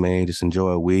 you know what I mean? Just enjoy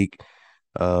a week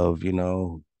of,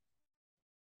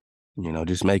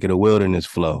 just make it a wilderness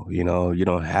flow. You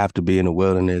don't have to be in the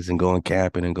wilderness and going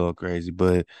camping and going crazy,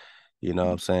 but you know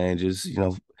what I'm saying? Just,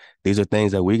 these are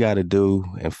things that we got to do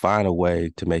and find a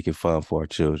way to make it fun for our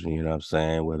children. You know what I'm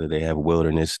saying? Whether they have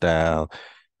wilderness style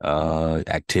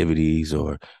activities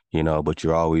or, but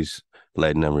you're always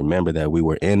letting them remember that we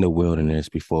were in the wilderness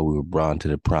before we were brought into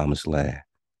the promised land.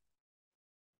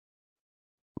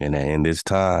 And that in this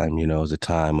time, is a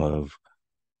time of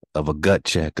a gut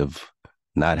check of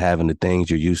not having the things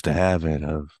you're used to having,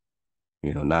 of,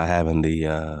 not having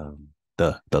the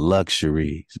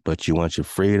luxuries, but you want your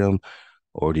freedom,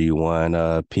 or do you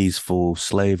want peaceful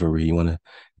slavery? You want to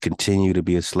continue to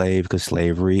be a slave because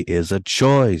slavery is a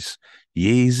choice.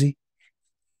 Yeezy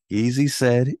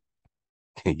said it.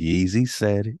 Yeezy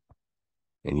said it.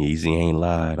 And Yeezy ain't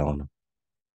lied on him.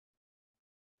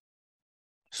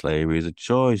 Slavery is a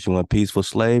choice. You want peaceful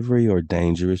slavery or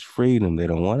dangerous freedom? They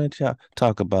don't want to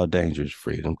talk about dangerous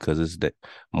freedom because it's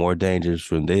more dangerous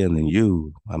for them than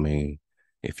you. I mean,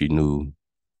 if you knew,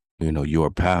 your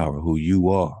power, who you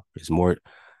are, it's more,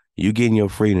 you getting your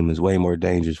freedom is way more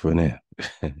dangerous for them.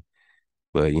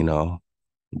 But,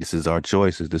 this is our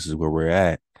choices. This is where we're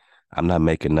at. I'm not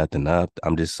making nothing up.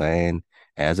 I'm just saying,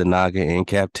 as a Naga in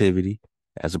captivity,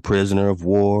 as a prisoner of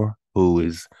war who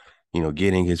is,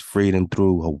 getting his freedom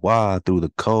through Hawaii, through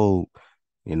the code,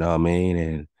 you know what I mean?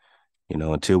 And,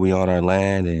 until we on our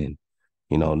land and,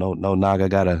 no Naga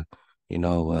gotta,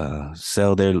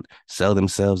 sell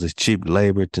themselves as cheap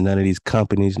labor to none of these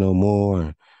companies no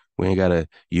more. We ain't gotta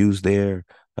use their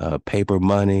paper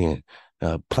money and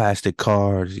plastic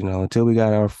cards, until we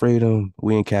got our freedom,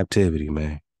 we in captivity,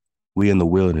 man. We in the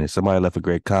wilderness. Somebody left a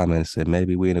great comment and said,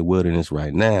 maybe we in the wilderness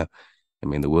right now. I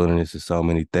mean, the wilderness is so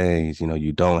many things.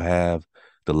 You don't have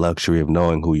the luxury of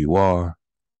knowing who you are.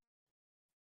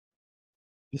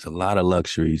 There's a lot of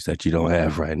luxuries that you don't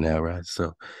have right now, right?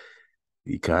 So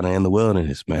you kind of in the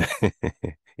wilderness, man.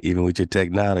 Even with your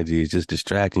technology, it's just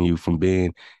distracting you from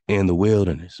being in the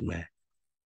wilderness, man.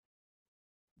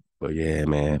 But yeah,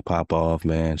 man, pop off,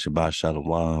 man. Shabbat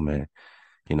Shalom, man.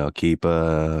 Keep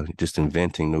just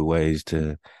inventing new ways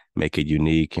to make it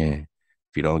unique. And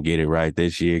if you don't get it right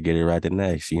this year, get it right the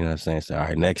next. You know what I'm saying? So, all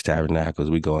right, next Tabernacles,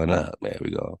 we going up, man.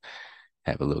 We going to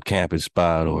have a little camping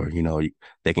spot, or,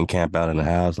 they can camp out in the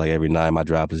house. Like every night, my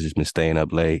drop has just been staying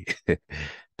up late,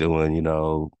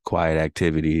 doing, quiet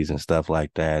activities and stuff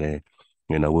like that. And,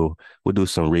 we'll do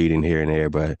some reading here and there,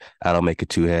 but I don't make it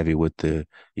too heavy with the,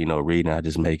 reading. I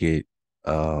just make it,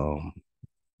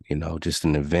 just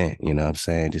an event, you know what I'm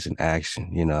saying? Just an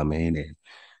action, you know what I mean? And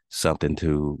something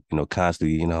to,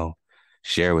 constantly,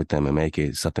 share with them and make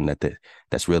it something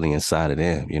that's really inside of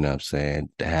them, you know what I'm saying?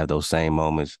 To have those same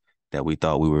moments that we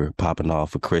thought we were popping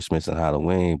off for Christmas and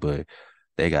Halloween, but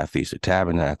they got Feast of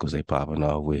Tabernacles they popping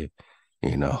off with,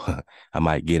 I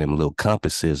might get them little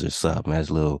compasses or something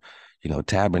as little,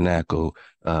 tabernacle,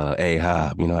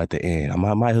 Ahab, at the end. I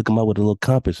might hook them up with a little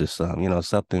compass or something,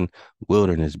 something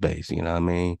wilderness based, you know what I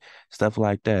mean? Stuff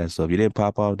like that. So if you didn't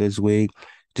pop off this week,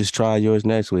 just try yours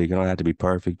next week. You don't have to be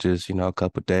perfect. Just, a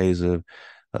couple of days of,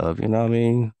 you know what I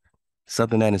mean?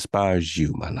 Something that inspires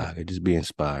you, my Naga. Just be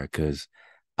inspired because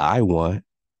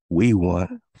we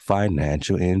want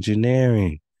financial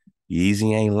engineering.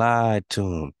 Yeezy ain't lied to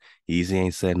him. Yeezy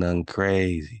ain't said nothing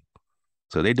crazy.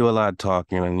 So they do a lot of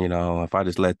talking, and if I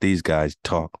just let these guys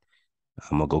talk,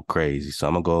 I'm gonna go crazy. So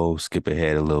I'm gonna go skip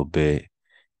ahead a little bit.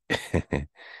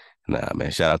 Nah,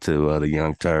 man. Shout out to the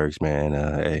Young Turks, man.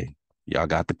 Hey, y'all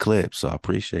got the clip, so I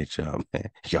appreciate y'all, man.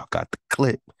 Y'all got the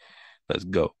clip. Let's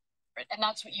go. And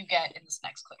that's what you get in this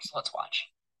next clip. So let's watch.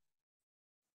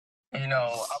 I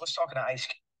was talking to Ice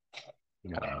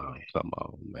Cube. Come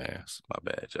on, man. My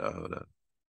bad, y'all. Hold up.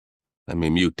 Let me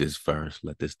mute this first.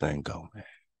 Let this thing go, man.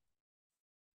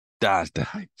 Dodge the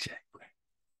hijack, man.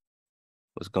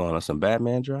 What's going on? Some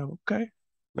Batman drama? Okay.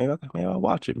 Maybe I'll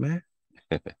watch it, man.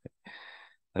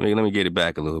 let me get it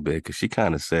back a little bit because she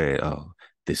kind of said, "Oh,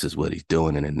 this is what he's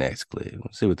doing in the next clip."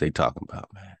 Let's see what they talking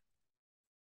about, man.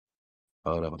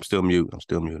 Hold up, I'm still muted.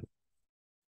 Still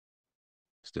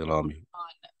on mute. On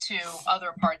to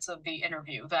other parts of the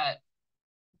interview that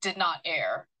did not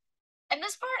air, and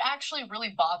this part actually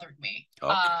really bothered me.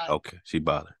 Okay, she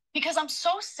bothered. Because I'm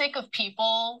so sick of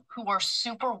people who are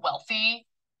super wealthy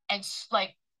and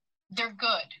like they're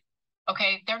good,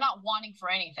 okay? They're not wanting for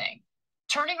anything.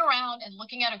 turning around and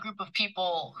looking at a group of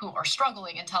people who are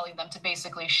struggling and telling them to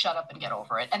basically shut up and get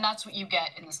over it. And that's what you get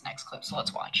in this next clip. So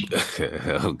let's watch.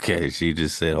 Okay, she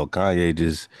just said, oh, Kanye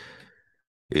just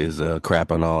is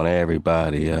crapping on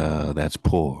everybody that's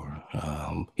poor.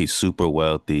 He's super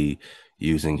wealthy,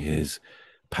 using his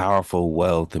powerful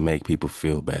wealth to make people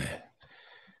feel bad.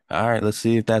 All right, let's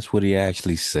see if that's what he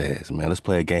actually says, man. Let's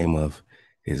play a game of,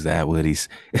 is that what he's...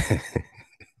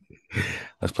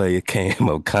 Let's play a game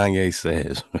of Kanye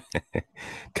says.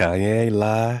 Kanye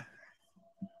lie.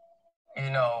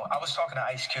 You know, I was talking to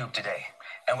Ice Cube today,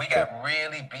 and we got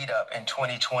really beat up in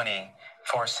 2020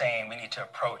 for saying we need to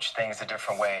approach things a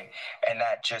different way and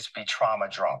not just be trauma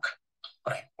drunk,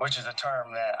 right? Which is a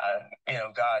term that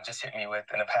God just hit me with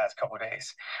in the past couple of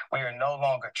days. We are no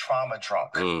longer trauma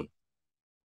drunk.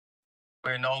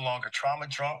 We're no longer trauma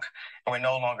drunk, and we're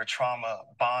no longer trauma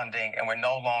bonding, and we're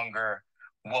no longer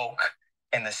woke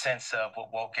in the sense of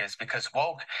what woke is, because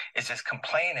woke is just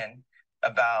complaining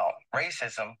about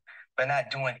racism, but not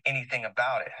doing anything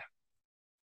about it.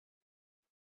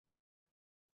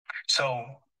 So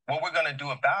what we're going to do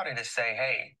about it is say,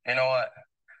 hey, you know what?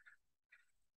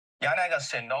 Y'all not going to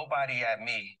send nobody at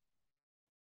me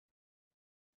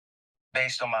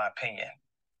based on my opinion.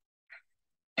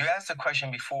 You asked the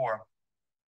question before.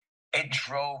 It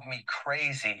drove me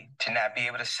crazy to not be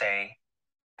able to say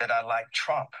that I like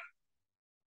Trump.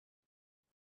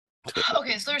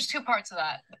 Okay, so there's two parts of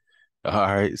that. All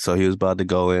right, so he was about to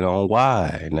go in on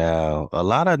why. Now, a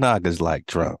lot of Nagaz like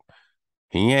Trump.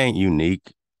 He ain't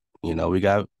unique. You know, we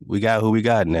got who we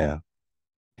got now.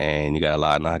 And you got a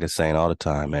lot of Nagaz saying all the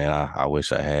time, man, I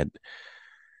wish I had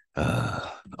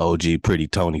OG Pretty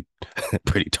Tony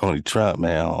Trump,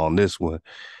 man, on this one.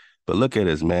 But look at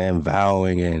us, man,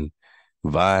 vowing and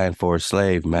vying for a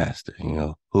slave master. You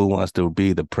know, who wants to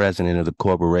be the president of the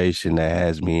corporation that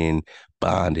has me in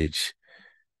bondage,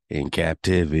 in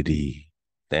captivity?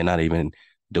 They're not even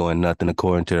doing nothing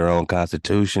according to their own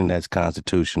constitution. That's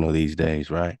constitutional these days,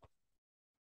 right?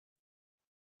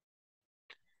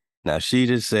 Now, she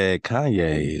just said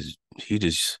he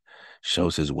just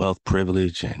shows his wealth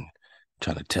privilege and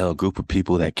trying to tell a group of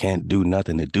people that can't do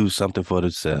nothing to do something for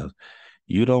themselves.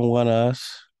 You don't want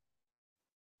us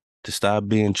to stop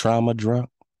being trauma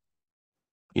drunk?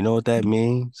 You know what that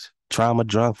means? Trauma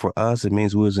drunk for us, it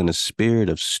means we was in a spirit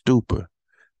of stupor.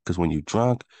 Because when you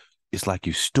drunk, it's like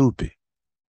you stupid.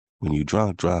 When you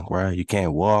drunk, right? You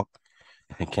can't walk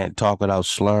and can't talk without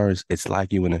slurs. It's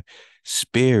like you in a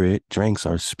spirit. Drinks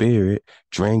are spirit.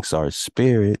 Drinks are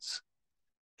spirits.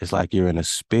 It's like you're in a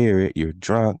spirit. You're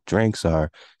drunk. Drinks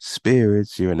are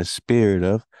spirits. You're in a spirit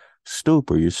of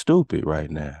stupor. You're stupid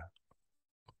right now.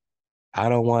 I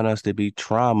don't want us to be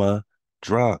trauma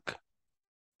drunk.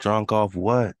 Drunk off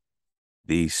what?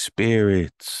 These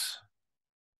spirits.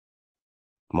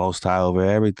 Most High over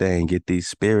everything. Get these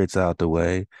spirits out the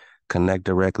way. Connect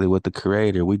directly with the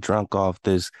Creator. We drunk off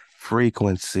this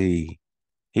frequency.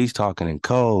 He's talking in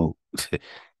code.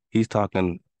 He's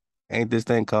talking, ain't this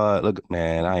thing called, look,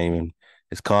 man,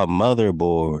 it's called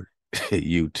motherboard,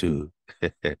 YouTube.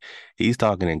 He's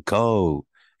talking in code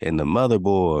in the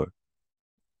motherboard.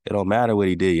 It don't matter what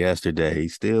he did yesterday.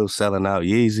 He's still selling out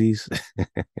Yeezys.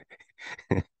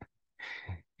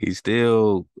 He's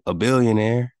still a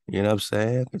billionaire, you know what I'm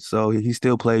saying? So he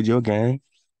still played your game.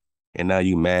 And now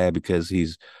you mad because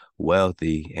he's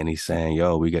wealthy and he's saying,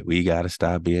 yo, we got to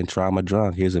stop being trauma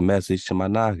drunk. Here's a message to my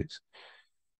Nagaz.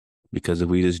 Because if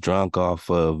we just drunk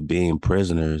off of being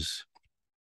prisoners,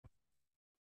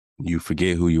 you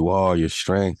forget who you are, your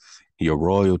strength, your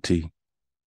royalty.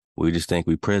 We just think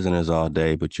we prisoners all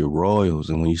day, but you're royals.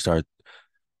 And when you start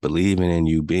believing in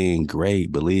you being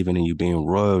great, believing in you being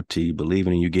royalty,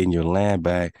 believing in you getting your land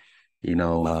back, you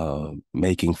know,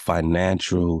 making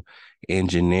financial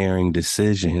engineering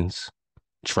decisions,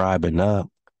 tribing up,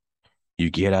 you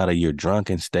get out of your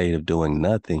drunken state of doing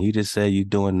nothing. He just said you're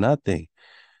doing nothing.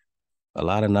 A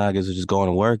lot of Nagaz are just going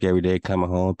to work every day, coming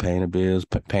home, paying the bills,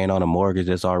 paying on a mortgage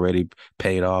that's already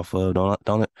paid off of.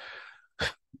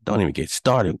 Don't even get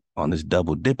started on this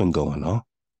double dipping going on.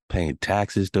 Paying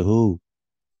taxes to who?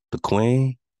 The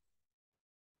queen?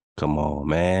 Come on,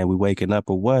 man. We waking up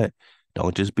or what?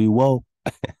 Don't just be woke.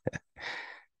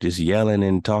 Just yelling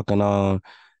and talking on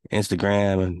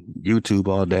Instagram and YouTube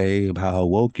all day about how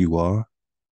woke you are.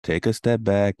 Take a step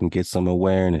back and get some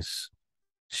awareness.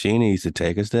 She needs to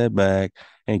take a step back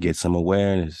and get some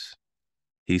awareness.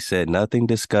 He said nothing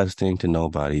disgusting to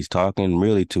nobody. He's talking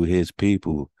really to his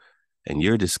people. And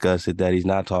you're disgusted that he's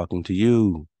not talking to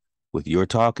you with your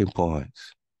talking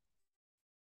points.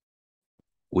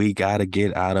 We got to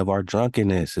get out of our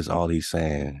drunkenness is all he's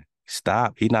saying.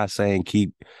 Stop. He's not saying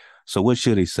keep So what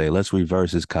should he say? Let's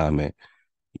reverse his comment.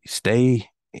 Stay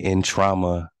in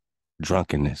trauma,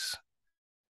 drunkenness.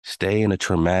 Stay in a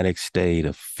traumatic state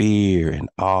of fear and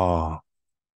awe,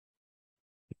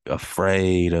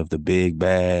 afraid of the big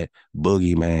bad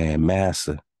boogeyman,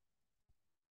 massa.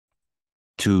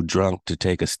 Too drunk to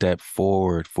take a step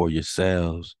forward for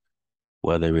yourselves,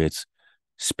 whether it's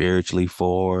spiritually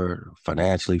forward,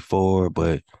 financially forward,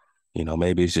 but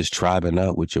maybe it's just tribing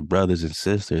up with your brothers and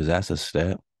sisters. That's a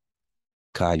step.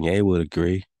 Kanye would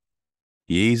agree.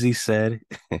 Yeezy said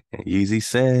it. Yeezy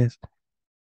says.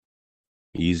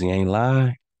 Yeezy ain't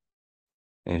lying.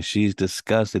 And she's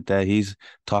disgusted that he's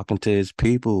talking to his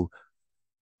people.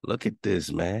 Look at this,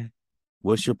 man.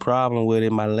 What's your problem with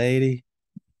it, my lady?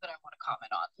 That I want to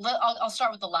comment on. I'll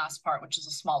start with the last part, which is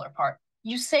a smaller part.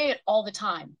 You say it all the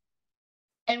time,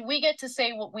 and we get to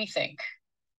say what we think.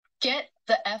 Get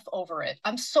the F over it.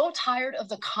 I'm so tired of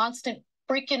the constant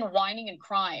freaking whining and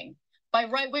crying by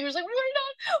right-wingers like,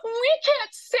 we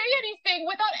can't say anything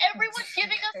without everyone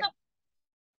giving us a...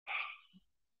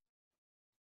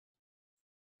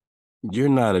 You're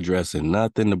not addressing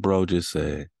nothing the bro just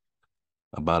said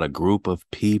about a group of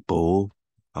people.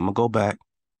 I'm going to go back.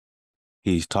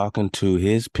 He's talking to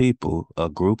his people, a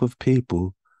group of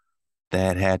people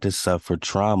that had to suffer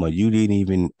trauma. You didn't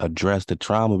even address the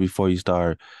trauma before you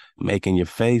start making your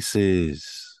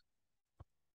faces.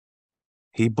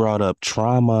 He brought up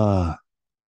trauma.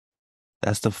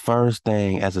 That's the first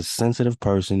thing. As a sensitive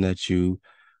person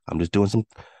I'm just doing some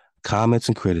comments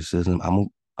and criticism. I'm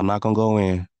not gonna go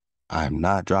in.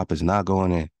 Drop is not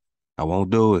going in. I won't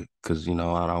do it because I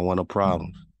don't want no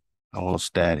problems. I want no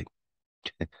static.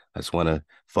 I just want to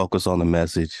focus on the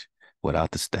message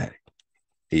without the static.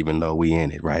 Even though we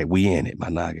in it, right? We in it, my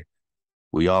nigga.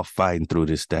 We all fighting through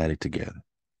this static together.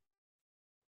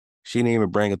 She didn't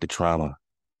even bring up the trauma.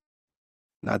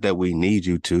 Not that we need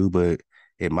you to, but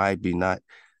it might be not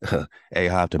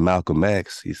Ahab to Malcolm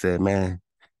X. He said, man,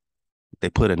 they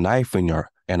put a knife in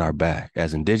our back.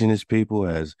 As indigenous people,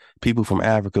 as people from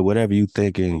Africa, whatever you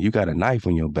thinking, you got a knife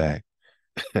in your back.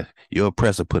 Your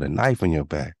oppressor put a knife in your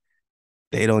back.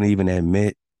 They don't even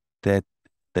admit that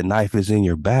the knife is in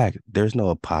your back. There's no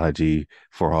apology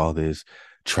for all this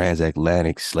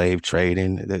transatlantic slave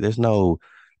trading. There's no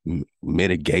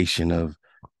mitigation of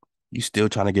you still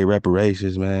trying to get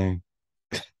reparations, man.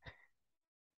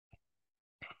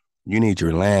 You need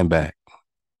your land back.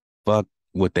 Fuck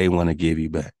what they want to give you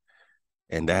back.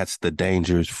 And that's the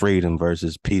dangerous freedom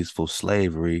versus peaceful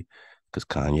slavery. Because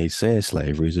Kanye said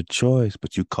slavery is a choice,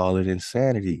 but you call it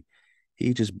insanity.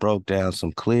 He just broke down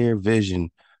some clear vision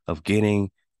of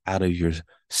getting out of your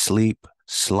sleep,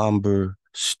 slumber,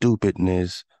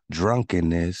 stupidness,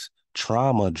 drunkenness,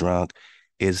 trauma drunk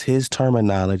is his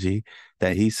terminology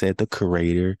that he said the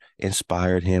creator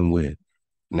inspired him with.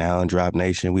 Now in Drop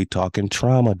Nation, we talking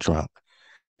trauma drunk.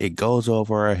 It goes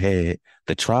over our head.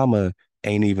 The trauma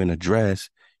ain't even addressed.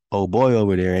 Oh boy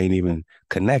over there ain't even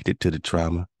connected to the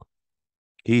trauma.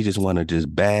 He just want to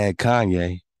just bag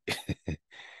Kanye.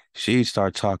 She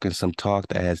start talking some talk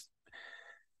that has,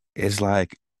 it's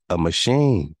like a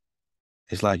machine.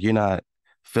 It's like you're not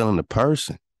feeling the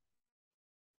person.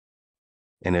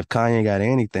 And if Kanye got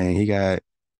anything, he got,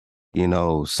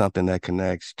 something that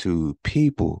connects to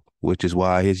people, which is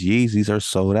why his Yeezys are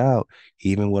sold out,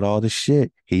 even with all the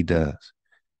shit he does.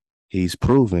 He's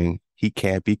proving he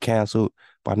can't be canceled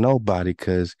by nobody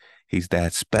because he's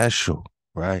that special,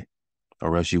 right?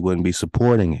 Or else you wouldn't be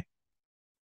supporting it.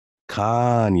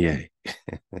 Kanye.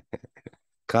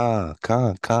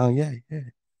 Kanye. Yeah.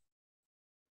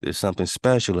 There's something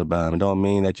special about him. It don't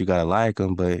mean that you gotta like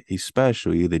him, but he's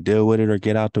special. You either deal with it or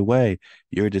get out the way.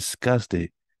 You're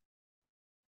disgusted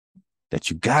that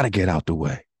you gotta get out the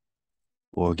way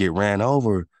or get ran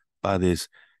over by this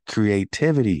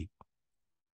creativity.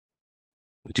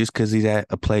 Just because he's at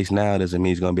a place now doesn't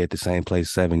mean he's gonna be at the same place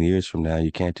 7 years from now.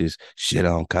 You can't just shit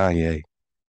on Kanye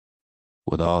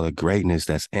with all the greatness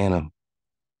that's in him.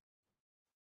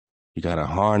 You gotta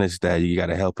harness that. You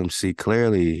gotta help him see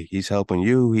clearly. He's helping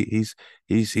you. He's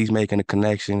making a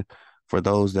connection for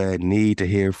those that need to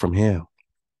hear from him.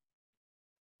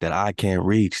 That I can't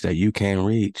reach, that you can't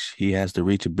reach. He has the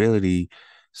reachability,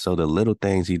 so the little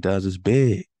things he does is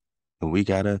big, and we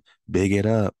gotta big it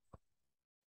up.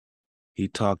 He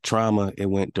talked trauma.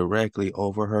 It went directly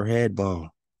over her head bone.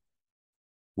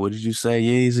 What did you say,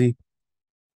 Yeezy?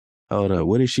 Hold up.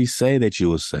 What did she say that you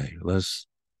would say? Let's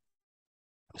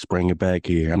bring it back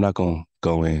here. I'm not going to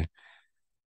go in.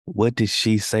 What did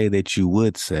she say that you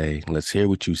would say? Let's hear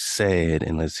what you said,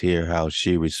 and let's hear how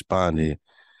she responded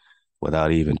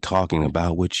without even talking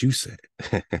about what you said.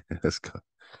 Let's go.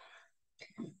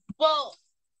 Well,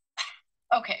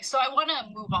 Okay, so I want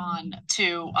to move on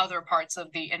to other parts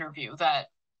of the interview that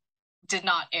did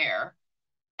not air.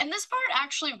 And this part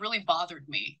actually really bothered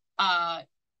me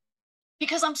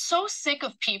because I'm so sick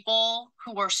of people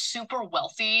who are super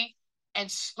wealthy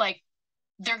and like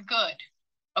they're good,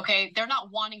 okay? They're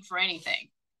not wanting for anything.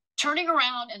 Turning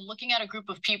around and looking at a group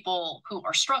of people who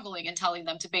are struggling and telling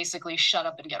them to basically shut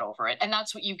up and get over it. And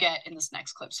that's what you get in this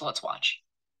next clip. So let's watch.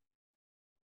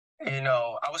 You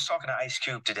know, I was talking to Ice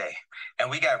Cube today, and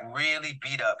we got really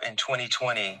beat up in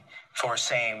 2020 for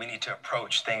saying we need to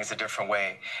approach things a different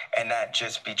way and not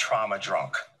just be trauma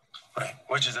drunk,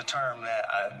 which is a term that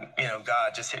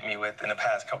God just hit me with in the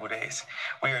past couple of days.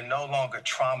 We are no longer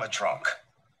trauma drunk.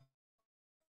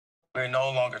 We're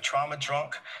no longer trauma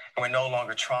drunk, and we're no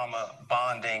longer trauma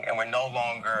bonding, and we're no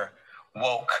longer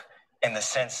woke in the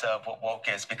sense of what woke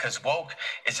is, because woke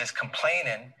is just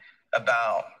complaining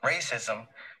about racism,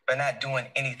 but not doing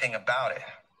anything about it.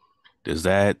 Does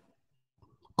that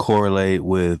correlate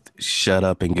with shut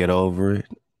up and get over it,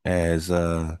 as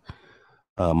my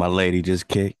lady just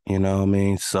kicked, you know what I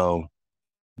mean? So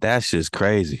that's just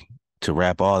crazy to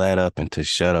wrap all that up into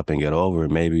shut up and get over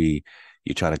it. Maybe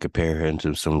you're trying to compare her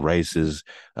to some racist,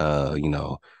 um,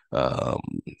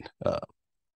 uh,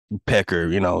 pecker,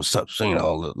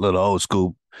 little old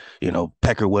school,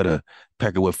 pecker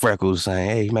with freckles saying,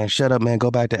 "Hey man, shut up, man, go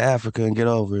back to Africa and get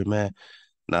over it, man."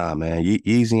 Nah, man,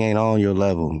 Yeezy ain't on your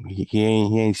level. He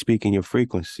ain't speaking your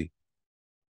frequency.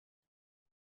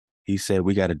 He said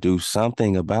we got to do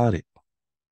something about it.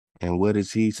 And what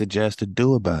does he suggest to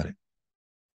do about it?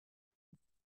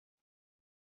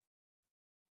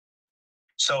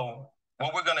 So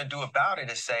what we're gonna do about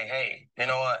it is say, hey, you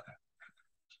know what?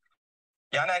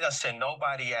 Y'all not gonna send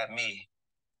nobody at me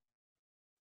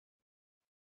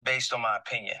based on my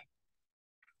opinion.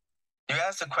 You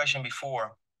asked the question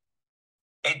before.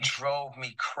 It drove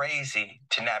me crazy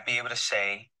to not be able to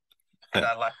say that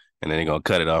I like. And then they're gonna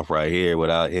cut it off right here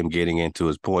without him getting into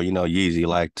his point. You know, Yeezy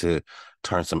liked to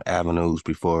turn some avenues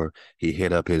before he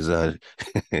hit up his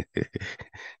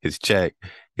his check,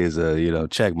 his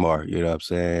check mark, you know what I'm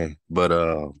saying? But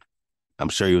I'm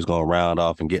sure he was gonna round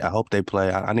off and I hope they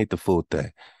play. I need the full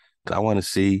thing. Cause I want to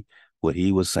see what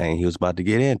he was saying he was about to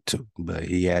get into. But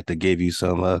he had to give you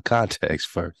some context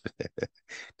first.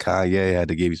 Kanye had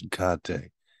to give you some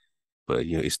context. But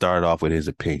it started off with his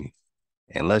opinion.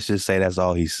 And let's just say that's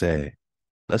all he said.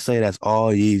 Let's say that's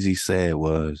all Yeezy said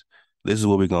was, this is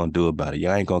what we're going to do about it.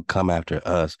 Y'all ain't going to come after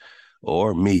us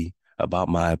or me about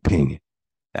my opinion.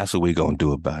 That's what we're going to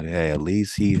do about it. Hey, at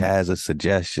least he has a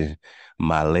suggestion.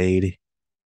 My lady.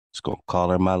 Just going to call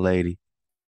her my lady.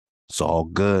 It's all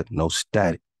good. No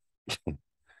static.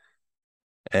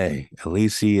 Hey, at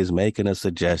least he is making a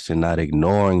suggestion, not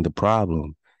ignoring the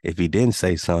problem. If he didn't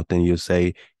say something, you'll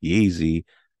say, Yeezy,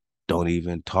 don't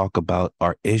even talk about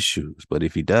our issues. But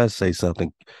if he does say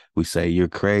something, we say you're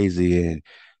crazy, and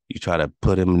you try to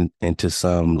put him into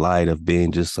some light of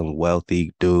being just some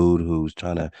wealthy dude who's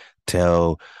trying to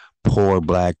tell poor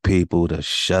black people to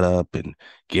shut up and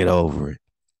get over it.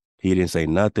 He didn't say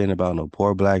nothing about no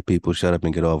poor black people, shut up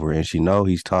and get over it. And she know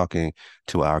he's talking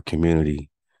to our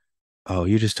community. Oh,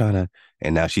 you're just trying to,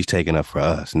 and now she's taking up for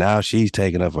us. Now she's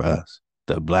taking up for us,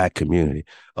 the black community.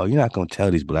 Oh, you're not going to tell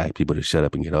these black people to shut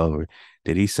up and get over it.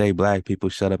 Did he say black people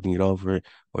shut up and get over it?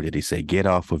 Or did he say get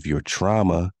off of your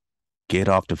trauma, get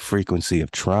off the frequency of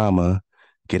trauma,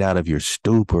 get out of your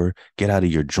stupor, get out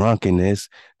of your drunkenness.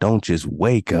 Don't just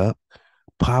wake up,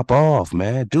 pop off,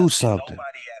 man, do something. Nobody at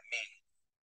me.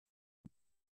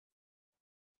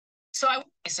 So I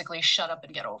basically shut up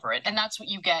and get over it. And that's what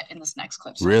you get in this next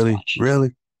clip. So really?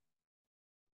 Really?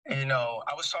 You know,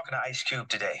 I was talking to Ice Cube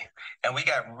today, and we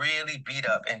got really beat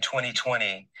up in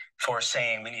 2020 for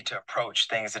saying we need to approach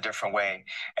things a different way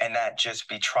and not just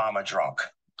be trauma drunk,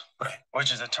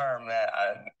 which is a term that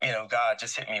God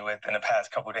just hit me with in the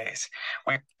past couple of days.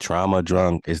 Trauma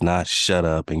drunk is not shut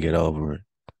up and get over it.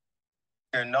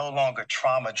 We're no longer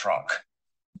trauma drunk.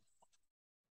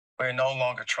 We're no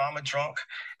longer trauma drunk,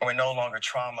 and we're no longer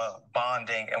trauma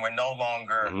bonding, and we're no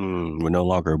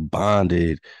longer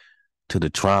bonded to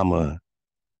the trauma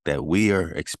that we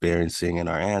are experiencing and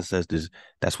our ancestors.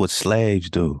 That's what slaves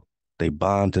do. They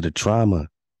bond to the trauma.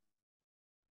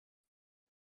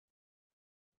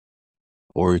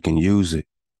 Or you can use it.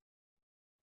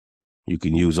 You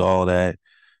can use all that,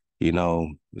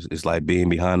 it's like being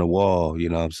behind the wall, you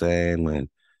know what I'm saying?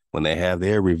 When they have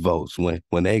their revolts, when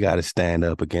they got to stand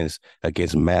up against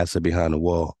massa behind the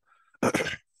wall.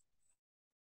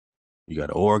 You got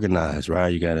to organize, right?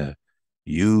 You got to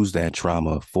use that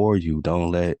trauma for you.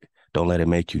 Don't let it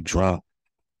make you drunk.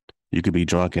 You could be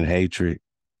drunk in hatred.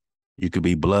 You could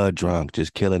be blood drunk,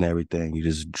 just killing everything. You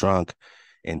just drunk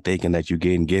and thinking that you're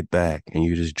getting get back, and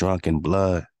you're just drunk in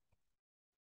blood.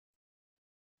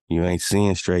 You ain't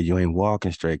seeing straight. You ain't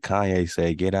walking straight. Kanye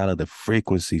say, get out of the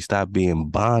frequency. Stop being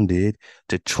bonded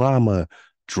to trauma,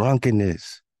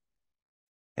 drunkenness.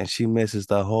 And she misses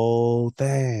the whole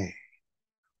thing.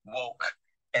 Woke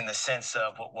in the sense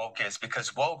of what woke is,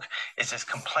 because woke is just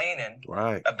complaining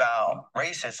right about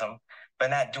racism, but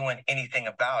not doing anything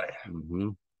about it. Mm-hmm.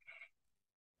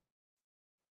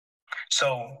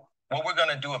 So what we're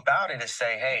going to do about it is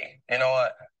say, hey, you know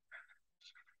what?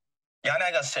 Y'all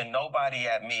not going to send nobody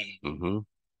at me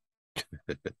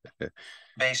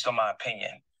based on my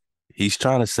opinion. He's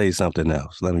trying to say something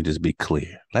else. Let me just be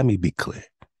clear. Let me be clear.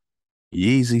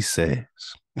 Yeezy says,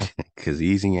 because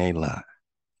Yeezy ain't lying.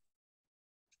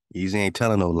 Yeezy ain't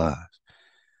telling no lies.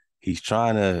 He's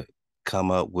trying to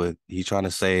he's trying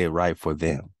to say it right for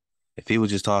them. If he was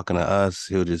just talking to us,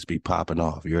 he'll just be popping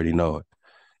off. You already know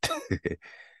it.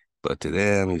 But to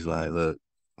them, he's like, look,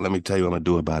 let me tell you what I'm going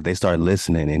to do about it. They start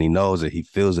listening, and he knows it. He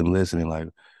feels them listening like,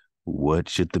 what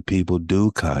should the people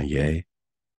do, Kanye?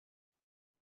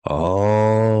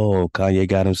 Oh, Kanye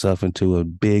got himself into a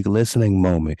big listening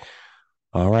moment.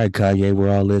 All right, Kanye,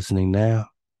 we're all listening now.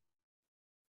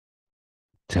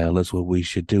 Tell us what we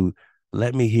should do.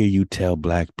 Let me hear you tell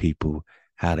black people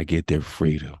how to get their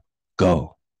freedom.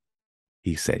 Go.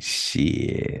 He said,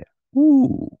 shit.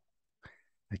 Ooh.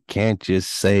 I can't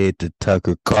just say it to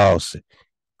Tucker Carlson.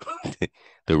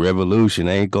 The revolution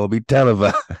ain't going to be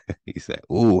televised. He said,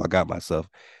 ooh, I got myself.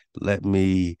 Let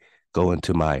me go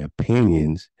into my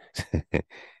opinions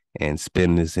and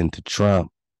spin this into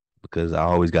Trump, because I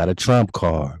always got a Trump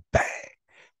card. Bang.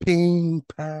 Ping,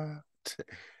 pow.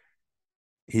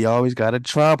 He always got a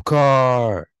Trump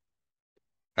card.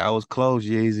 I was close,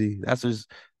 Yeezy.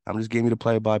 I'm just giving you the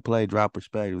play-by-play, drop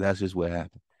perspective. That's just what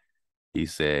happened. He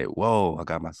said, whoa, I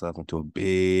got myself into a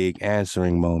big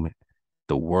answering moment.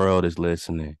 The world is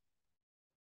listening.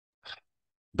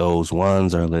 Those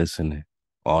ones are listening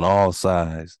on all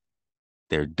sides.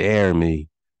 They're daring me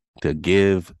to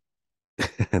give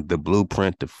the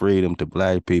blueprint to freedom to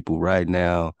black people right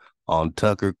now on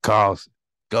Tucker Carlson.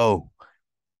 Go.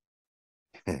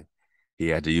 He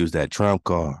had to use that Trump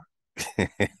card.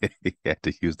 He had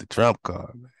to use the Trump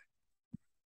card.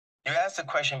 You asked the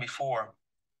question before.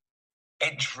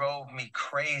 It drove me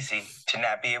crazy to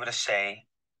not be able to say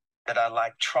that I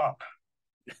like Trump.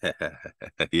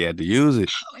 He had to use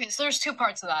it. Okay, so there's two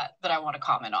parts of that I want to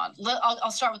comment on. I'll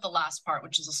start with the last part,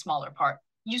 which is a smaller part.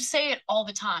 You say it all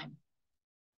the time,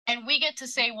 and we get to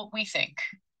say what we think.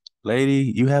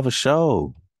 Lady, you have a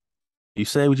show. You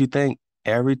say what you think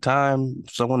every time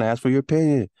someone asks for your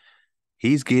opinion.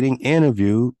 He's getting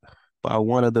interviewed by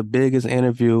one of the biggest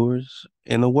interviewers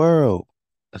in the world,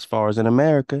 as far as in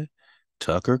America,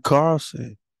 Tucker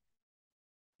Carlson.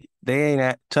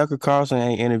 Tucker Carlson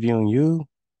ain't interviewing you.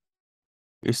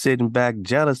 You're sitting back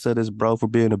jealous of this bro for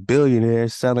being a billionaire,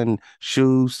 selling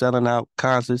shoes, selling out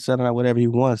concerts, selling out whatever he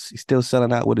wants. He's still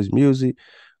selling out with his music.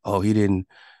 Oh, he didn't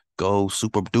go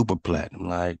super duper platinum.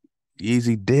 Like,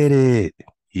 Yeezy did it.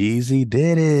 Yeezy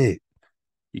did it.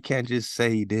 You can't just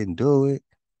say he didn't do it.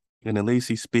 And at least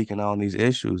he's speaking on these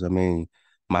issues. I mean,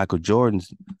 Michael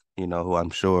Jordan's, who I'm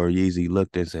sure Yeezy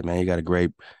looked at and said, man, you got a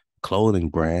great clothing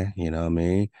brand, you know what I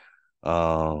mean?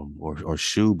 Or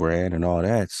shoe brand and all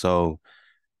that. So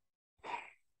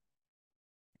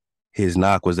his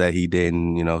knock was that he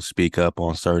didn't, speak up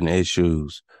on certain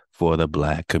issues for the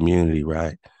black community,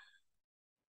 right?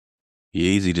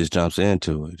 Yeezy just jumps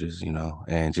into it,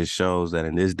 and just shows that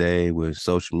in this day with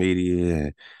social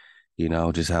media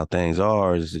and, just how things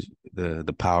are, is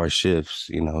the power shifts,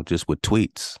 just with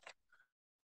tweets.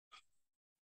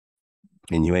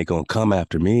 And you ain't gonna come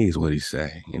after me is what he's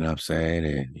saying, you know what I'm saying?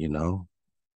 And,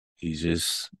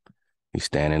 he's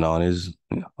standing on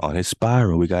his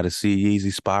spiral. We got to see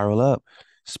Yeezy spiral up,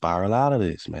 spiral out of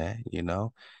this, man.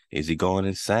 Is he going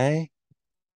insane?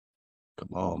 Come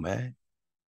on, man.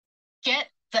 Get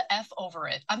the F over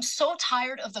it. I'm so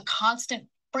tired of the constant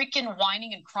freaking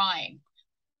whining and crying.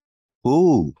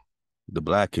 Who? The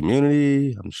black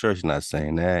community? I'm sure she's not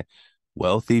saying that.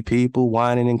 Wealthy people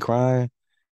whining and crying?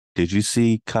 Did you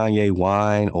see Kanye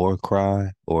whine or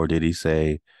cry? Or did he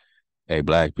say, hey,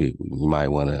 black people, you might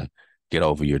want to get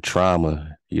over your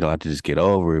trauma. You don't have to just get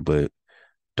over it, but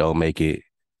don't make it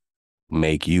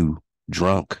make you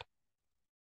drunk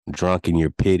in your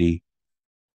pity.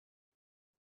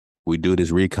 We do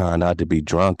this recon not to be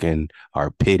drunk in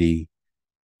our pity,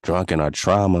 drunk in our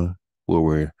trauma, where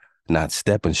we're not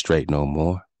stepping straight no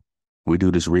more. We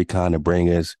do this recon to bring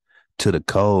us to the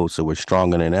code so we're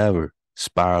stronger than ever.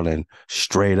 spiraling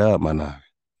straight up, my nigga.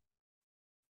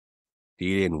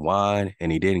 He didn't whine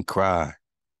and he didn't cry.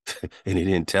 And he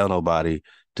didn't tell nobody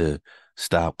to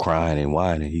stop crying and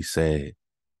whining. He said,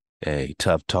 hey,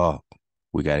 tough talk.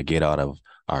 We got to get out of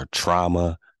our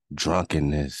trauma,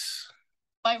 drunkenness.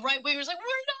 My right wingers like,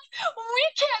 we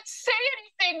can't say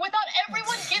anything without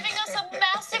everyone giving us a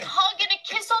massive hug and a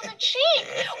kiss on the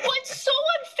cheek. What's so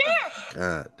unfair?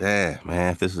 God damn,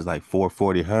 man. If this is like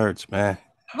 440 hertz, man.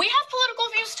 We have political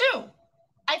views too.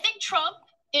 I think Trump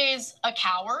is a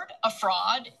coward, a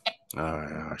fraud. All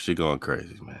right. She going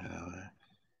crazy, man.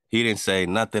 He didn't say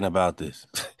nothing about this.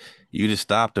 You just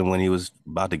stopped him when he was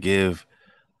about to give.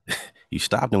 You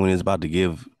stopped him when he was about to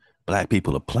give black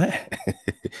people a plan.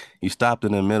 You stopped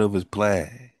in the middle of his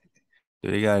plan.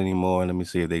 Do they got any more? Let me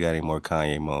see if they got any more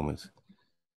Kanye moments.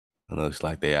 It looks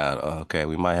like they out. Okay,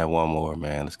 we might have one more,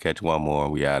 man. Let's catch one more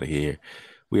and we out of here.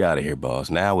 We out of here, boss.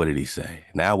 Now what did he say?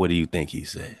 Now what do you think he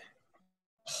said?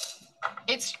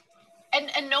 It's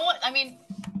and no one, I mean,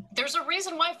 there's a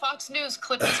reason why Fox News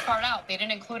clipped this part out. They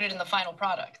didn't include it in the final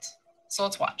product. So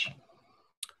let's watch.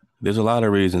 There's a lot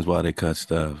of reasons why they cut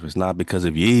stuff. It's not because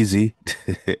of Yeezy.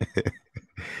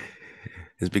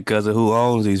 It's because of who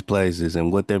owns these places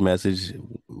and what their message,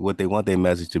 what they want their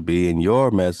message to be. And your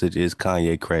message is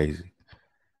Kanye crazy.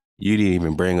 You didn't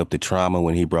even bring up the trauma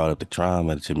when he brought up the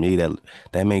trauma. To me,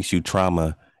 that makes you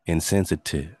trauma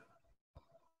insensitive.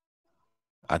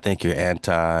 I think you're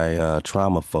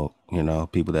anti-trauma folk, you know,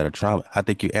 people that are trauma. I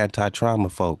think you're anti-trauma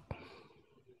folk.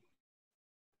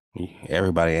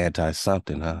 Everybody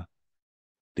anti-something, huh?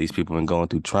 These people been going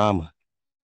through trauma.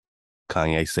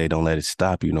 Kanye say, don't let it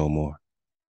stop you no more.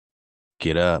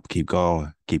 Get up, keep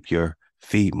going, keep your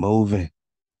feet moving.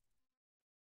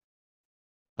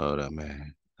 Hold up,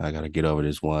 man. I got to get over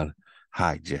this one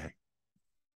hijack.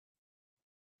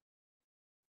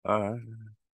 All right.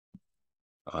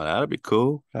 Oh, that'll be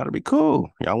cool. That'll be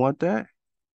cool. Y'all want that?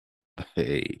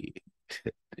 Hey,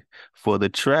 for the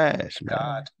trash, man.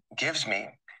 God gives me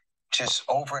just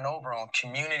over and over on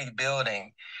community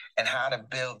building and how to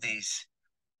build these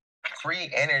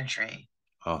free energy.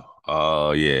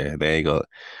 Oh yeah. There you go.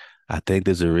 I think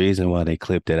there's a reason why they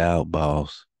clipped it out,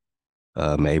 boss.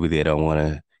 Maybe they don't want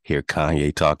to hear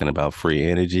Kanye talking about free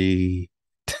energy.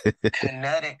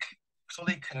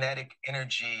 Fully kinetic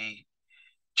energy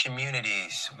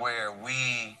communities where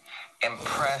we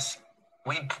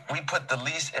put the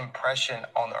least impression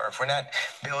on the earth. We're not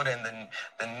building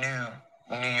the new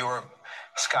New York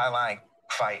skyline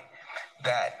fight,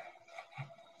 that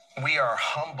we are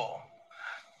humble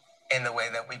in the way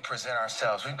that we present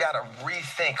ourselves. We've got to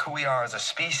rethink who we are as a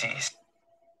species.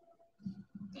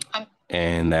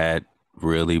 And that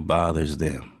really bothers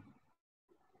them.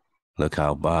 Look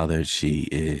how bothered she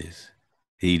is.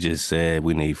 He just said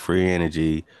we need free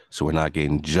energy so we're not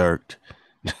getting jerked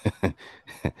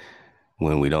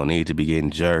when we don't need to be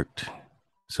getting jerked,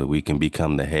 so we can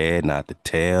become the head, not the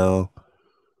tail.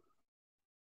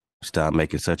 Stop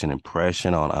making such an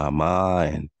impression on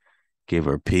Ahab and give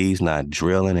her peace, not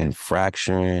drilling and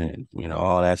fracturing and, you know,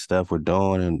 all that stuff we're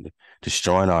doing and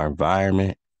destroying our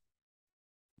environment.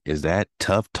 Is that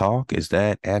tough talk? Is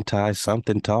that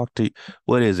anti-something talk to you?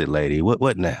 What is it, lady?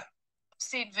 What now?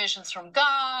 Seen visions from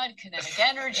God, kinetic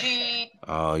energy.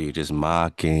 Oh, you're just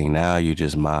mocking. Now you're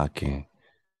just mocking.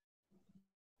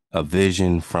 A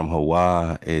vision from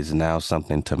H.O.E is now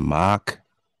something to mock.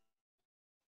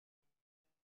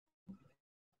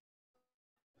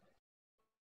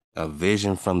 A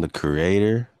vision from the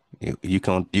creator. You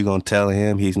gonna tell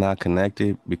him he's not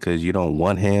connected because you don't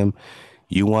want him.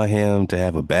 You want him to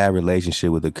have a bad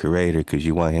relationship with the creator because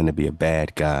you want him to be a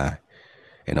bad guy.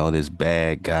 And all this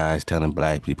bad guys telling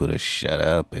black people to shut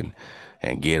up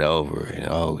and get over it.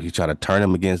 Oh, he's trying to turn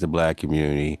him against the black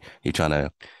community. He's trying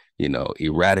to, you know,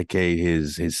 eradicate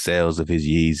his sales of his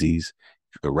Yeezys,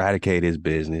 eradicate his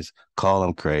business, call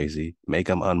him crazy, make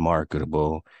him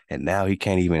unmarketable. And now he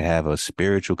can't even have a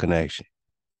spiritual connection.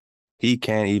 He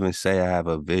can't even say I have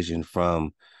a vision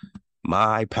from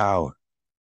my power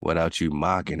without you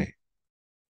mocking it.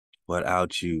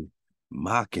 Without you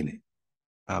mocking it.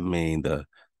 I mean, the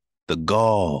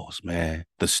galls, man,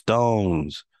 the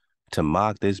stones to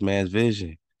mock this man's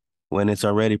vision when it's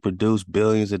already produced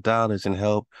billions of dollars and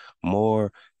helped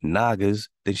more Nagaz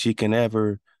than she can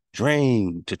ever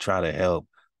dream to try to help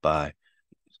by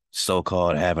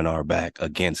so-called having our back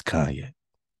against Kanye.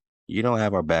 You don't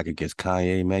have our back against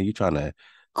Kanye, man. You're trying to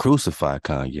crucify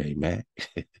Kanye, man.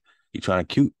 You're trying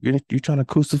to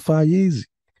crucify Yeezy.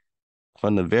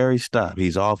 From the very stop,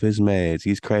 he's off his meds.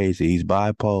 He's crazy. He's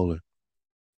bipolar.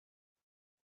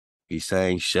 He's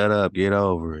saying, shut up, get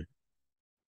over it.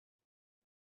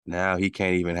 Now he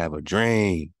can't even have a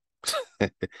dream.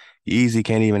 Yeezy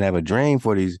can't even have a dream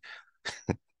for these.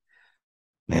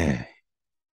 Man,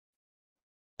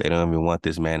 they don't even want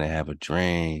this man to have a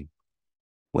dream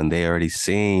when they already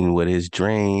seen what his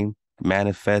dream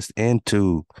manifests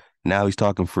into. Now he's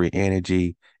talking free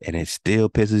energy and it still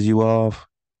pisses you off.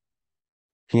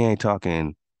 He ain't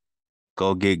talking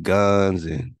go get guns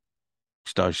and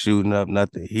start shooting up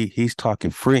nothing. He's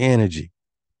talking free energy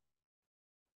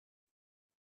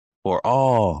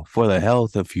for the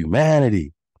health of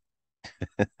humanity.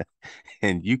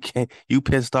 And you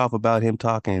pissed off about him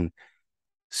talking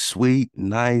sweet,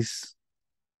 nice,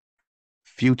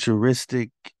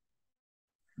 futuristic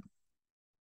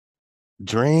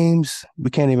dreams.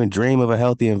 We can't even dream of a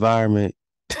healthy environment.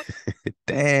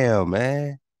 Damn,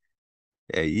 man.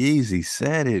 Yeah, Yeezy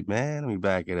said it, man. Let me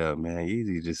back it up, man.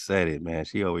 Yeezy just said it, man.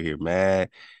 She over here mad.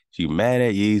 She mad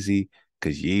at Yeezy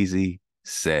because Yeezy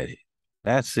said it.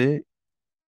 That's it.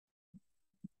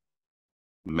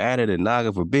 Mad at a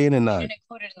Naga for being a Naga.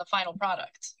 Included in the final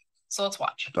product. So let's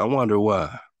watch. I wonder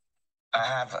why. I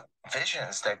have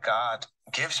visions that God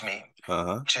gives me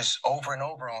just over and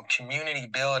over on community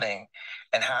building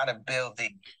and how to build the.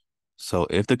 So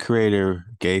if the creator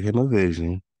gave him a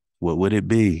vision, what would it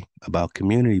be about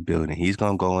community building? He's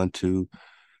going to go into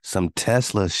some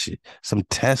Tesla shit, some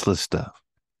Tesla stuff.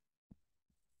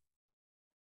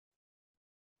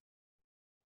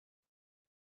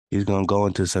 He's going to go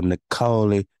into some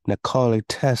Nikola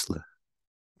Tesla,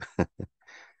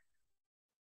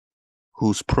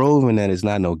 who's proven that it's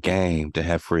not no game to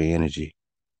have free energy.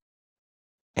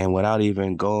 And without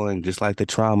even going, just like the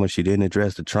trauma, she didn't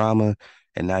address the trauma.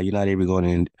 And now you're not even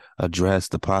going to address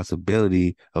the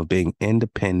possibility of being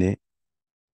independent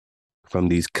from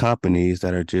these companies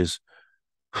that are just,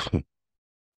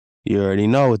 you already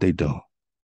know what they do.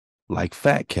 Like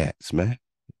fat cats, man.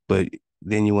 But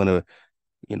then you want to,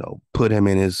 put him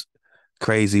in his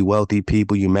crazy wealthy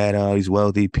people. You mad at all these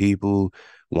wealthy people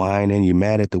whining. You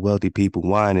mad at the wealthy people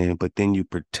whining, but then you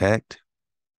protect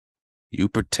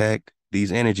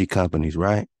these energy companies,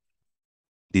 right?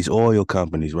 These oil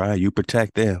companies, right? You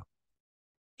protect them.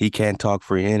 He can't talk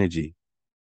free energy,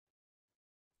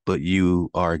 but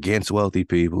you are against wealthy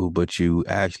people, but you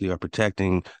actually are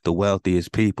protecting the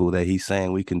wealthiest people that he's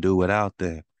saying we can do without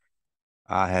them.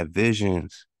 I have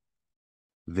visions,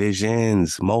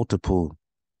 multiple,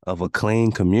 of a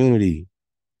clean community.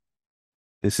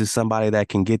 This is somebody that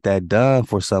can get that done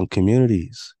for some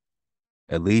communities.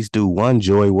 At least do one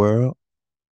Joy World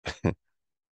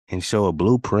and show a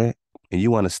blueprint. And you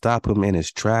want to stop him in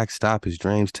his tracks, stop his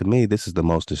dreams. To me, this is the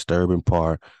most disturbing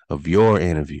part of your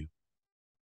interview.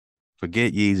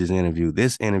 Forget Yeezy's interview.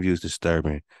 This interview is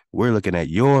disturbing. We're looking at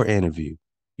your interview.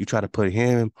 You try to put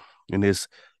him in this,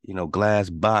 glass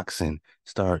box and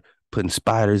start putting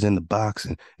spiders in the box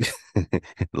and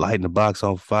lighting the box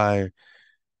on fire,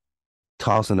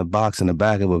 tossing the box in the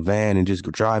back of a van and just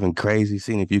driving crazy,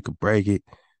 seeing if you could break it,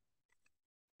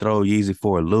 throw Yeezy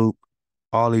for a loop.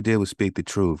 All he did was speak the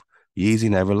truth. Yeezy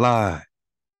never lied.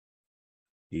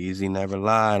 Yeezy never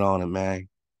lied on it, man.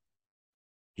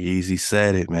 Yeezy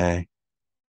said it, man.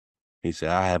 He said,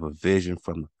 I have a vision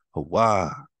from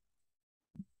Hawaii.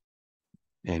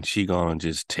 And she gonna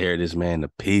just tear this man to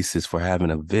pieces for having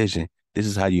a vision. This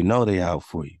is how you know they out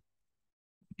for you.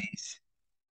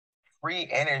 Free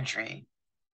energy,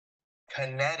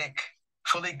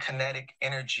 fully kinetic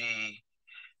energy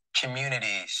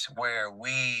communities where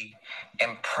we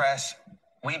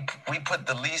put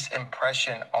the least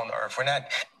impression on the earth. We're not.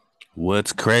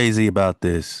 What's crazy about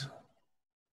this?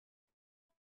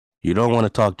 You don't want to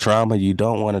talk trauma. You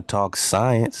don't want to talk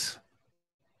science.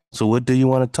 So what do you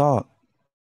want to talk?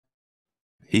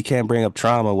 He can't bring up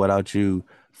trauma without you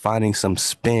finding some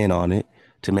spin on it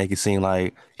to make it seem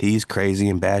like he's crazy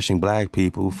and bashing black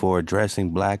people for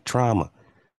addressing black trauma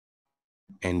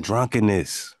and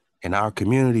drunkenness in our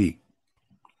community.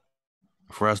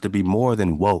 For us to be more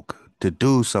than woke, to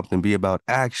do something, be about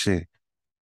action,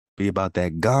 be about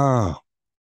that gum,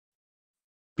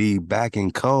 be back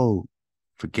in code.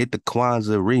 Forget the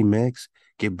Kwanzaa remix.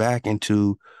 Get back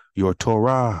into your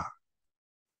Torah.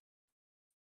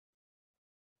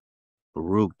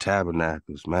 Baruch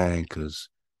Tabernacles, man, because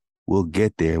we'll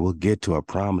get there. We'll get to our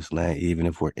promised land, even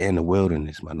if we're in the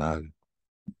wilderness, my Naga.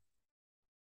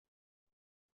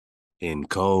 In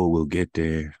code, we'll get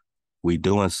there. We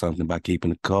doing something by keeping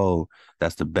the code.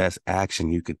 That's the best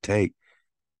action you could take.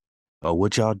 Oh,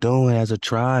 what y'all doing as a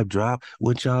tribe, Drop?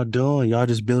 What y'all doing? Y'all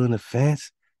just building a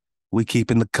fence? We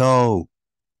keeping the code.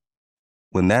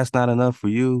 When that's not enough for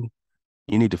you,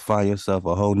 you need to find yourself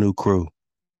a whole new crew.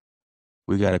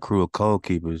 We got a crew of code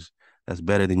keepers that's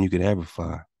better than you could ever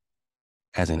find.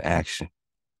 as an action.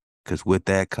 Because with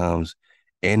that comes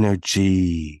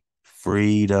energy,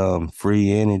 freedom,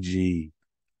 free energy.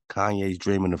 Kanye's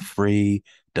dreaming of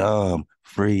freedom,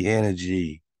 free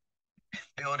energy.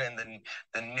 Building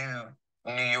the new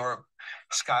New York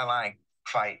skyline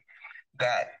fight,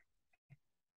 that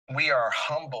we are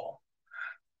humble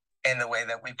in the way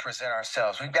that we present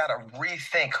ourselves. We've got to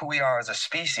rethink who we are as a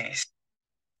species.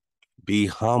 Be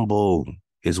humble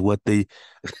is what the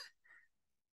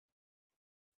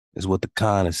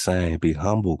Khan is saying. Be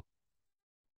humble.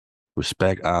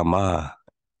 Respect Ahab.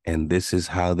 And this is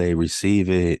how they receive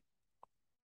it.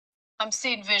 I'm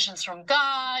seeing visions from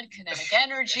God, kinetic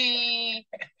energy.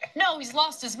 No, he's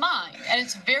lost his mind. And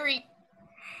it's very...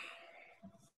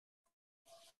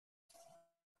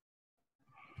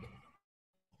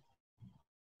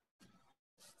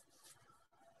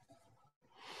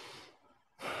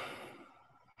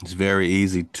 It's very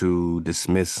easy to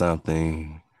dismiss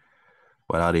something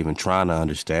without even trying to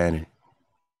understand it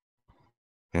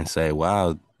and say,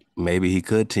 wow, maybe he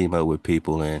could team up with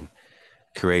people and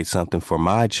create something for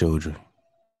my children.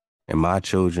 And my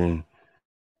children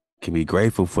can be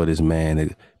grateful for this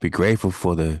man, be grateful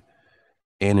for the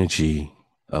energy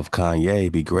of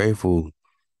Kanye, be grateful,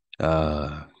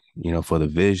 for the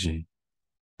vision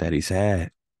that he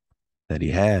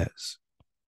has.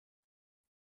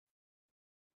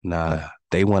 Nah,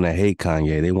 they want to hate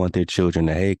Kanye. They want their children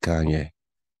to hate Kanye.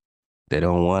 They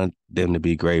don't want them to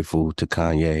be grateful to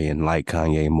Kanye and like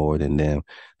Kanye more than them.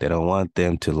 They don't want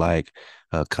them to like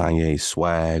Kanye's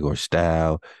swag or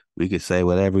style. We could say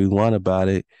whatever we want about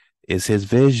it. It's his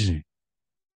vision.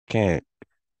 Can't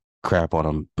crap on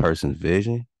a person's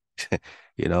vision.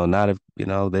 Not if,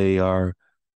 they are,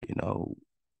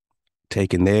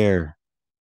 taking their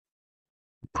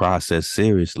process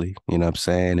seriously, you know what I'm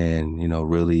saying? And,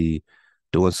 really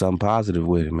doing something positive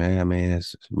with it, man. I mean,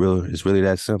 it's really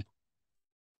that simple.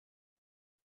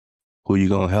 Who you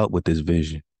gonna help with this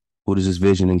vision? Who does this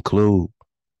vision include?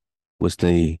 What's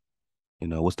the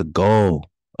goal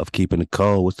of keeping the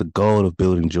code? What's the goal of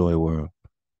building Joy World?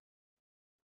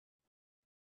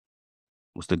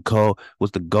 What's the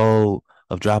goal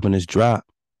of dropping this drop?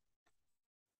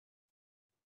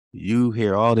 You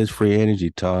hear all this free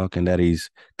energy talk and that he's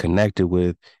connected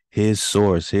with his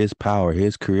source, his power,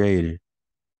 his creator.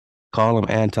 Call him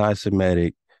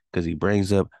anti-Semitic because he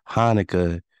brings up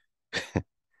Hanukkah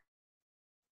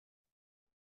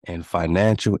and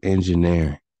financial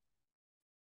engineering.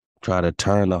 Try to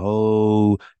turn the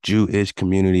whole Jewish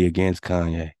community against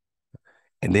Kanye.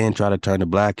 And then try to turn the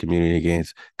black community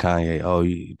against Kanye. Oh,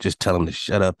 you just tell him to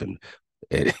shut up and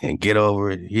get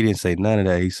over it. He didn't say none of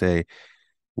that. He said,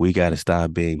 we got to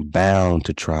stop being bound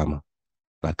to trauma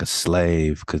like a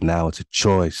slave, because now it's a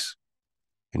choice.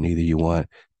 And either you want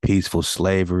peaceful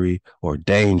slavery or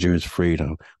dangerous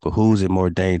freedom. But who's it more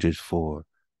dangerous for?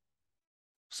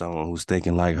 Someone who's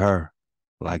thinking like her,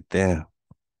 like them.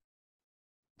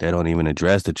 They don't even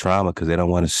address the trauma because they don't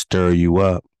want to stir you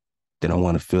up. They don't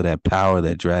want to feel that power,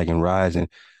 that dragon rising,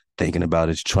 thinking about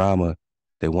its trauma.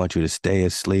 They want you to stay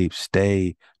asleep,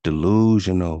 stay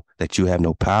delusional that you have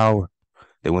no power.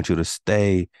 They want you to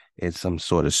stay in some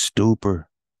sort of stupor,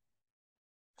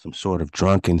 some sort of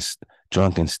drunken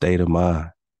state of mind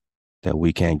that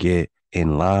we can't get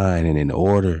in line and in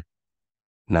order,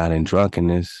 not in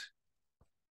drunkenness.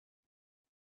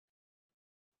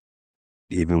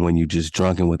 Even when you just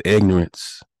drunken with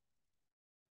ignorance.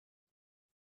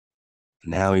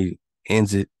 Now he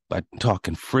ends it by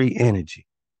talking free energy,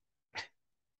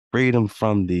 freedom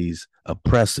from these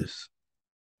oppressors,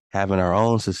 having our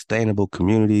own sustainable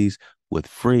communities with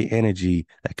free energy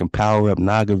that can power up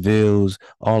Nagavilles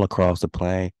all across the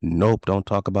plain. Nope, don't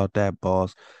talk about that,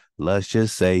 boss. Let's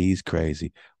just say he's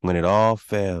crazy. When it all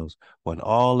fails, when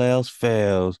all else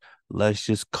fails, let's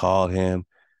just call him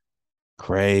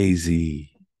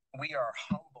crazy. We are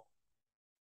humble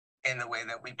in the way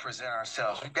that we present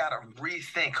ourselves. We've got to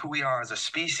rethink who we are as a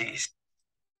species.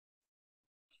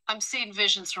 I'm seeing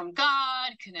visions from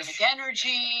God, kinetic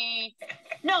energy.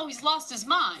 No, he's lost his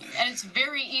mind. And it's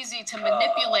very easy to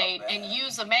manipulate and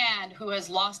use a man who has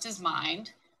lost his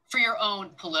mind for your own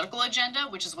political agenda,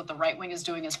 which is what the right wing is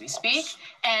doing as we speak.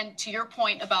 And to your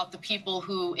point about the people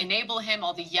who enable him,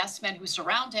 all the yes men who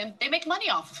surround him, they make money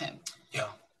off of him. Yeah.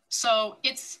 So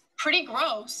it's pretty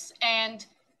gross. And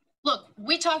look,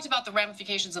 we talked about the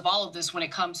ramifications of all of this when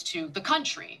it comes to the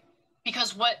country,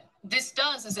 because what this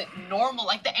does is it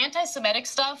like the anti-Semitic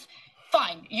stuff.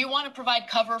 Fine, you want to provide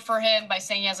cover for him by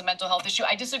saying he has a mental health issue.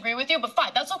 I disagree with you, but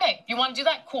fine, that's okay. You want to do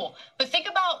that? Cool. But think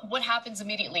about what happens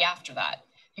immediately after that.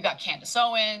 You got Candace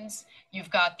Owens. You've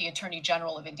got the Attorney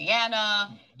General of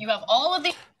Indiana. You have all of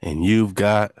the... And you've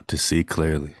got to see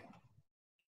clearly.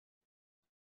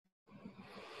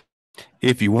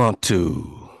 If you want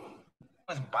to.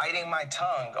 I was biting my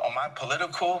tongue on my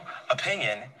political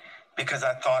opinion because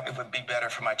I thought it would be better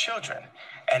for my children.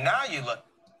 And now you look...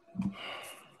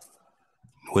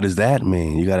 What does that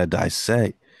mean? You got to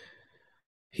dissect.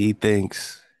 He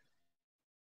thinks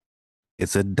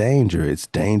it's a danger. It's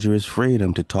dangerous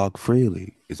freedom to talk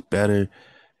freely. It's better.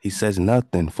 He says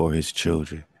nothing for his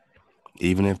children,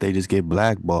 even if they just get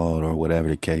blackballed or whatever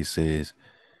the case is.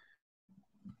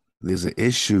 There's an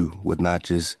issue with not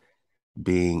just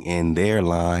being in their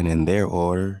line, in their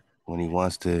order, when he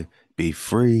wants to be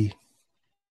free.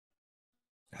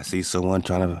 I see someone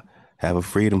trying to have a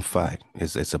freedom fight.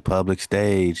 It's a public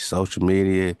stage, social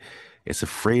media. It's a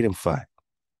freedom fight.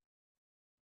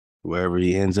 Wherever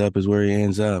he ends up is where he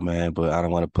ends up, man. But I don't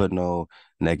want to put no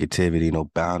negativity, no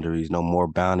boundaries, no more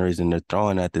boundaries than they're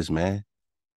throwing at this man.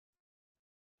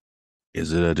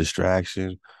 Is it a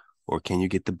distraction, or can you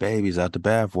get the babies out the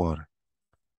bathwater?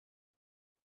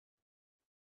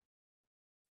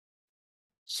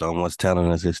 Someone's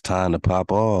telling us it's time to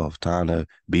pop off, time to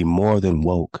be more than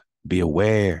woke, be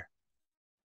aware.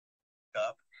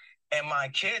 And my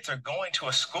kids are going to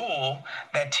a school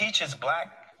that teaches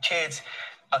Black kids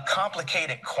a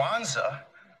complicated Kwanzaa.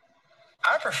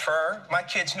 I prefer my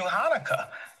kids knew HANUKKAH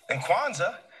than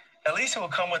Kwanzaa. At least it will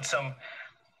come with some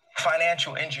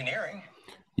financial engineering.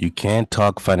 You can't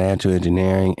talk financial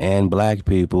engineering and Black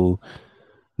people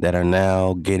that are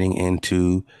now getting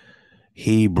into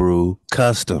Hebrew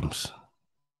customs.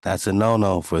 That's a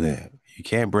no-no for them. You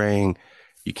can't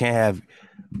have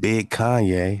big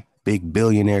Kanye, big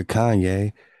billionaire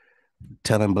Kanye,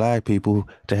 telling Black people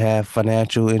to have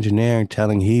financial engineering,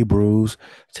 telling Hebrews,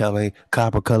 telling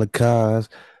copper-colored cons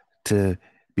to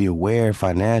be aware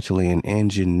financially and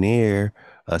engineer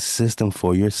a system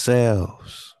for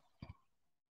yourselves.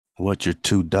 What, you're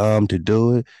too dumb to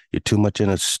do it? You're too much in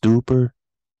a stupor?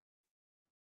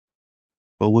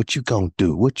 Well, what you gonna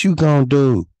do? What you gonna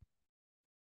do?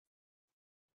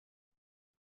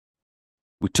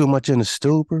 We too much in a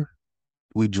stupor?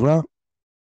 We drunk?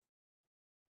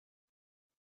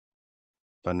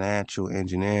 Financial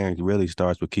engineering really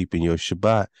starts with keeping your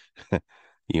Shabbat.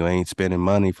 You ain't spending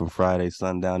money from Friday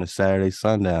sundown to Saturday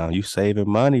sundown. You saving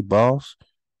money, boss.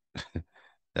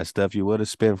 That stuff you would have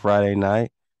spent Friday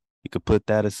night, you could put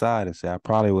that aside and say, I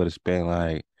probably would have spent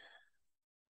like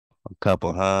a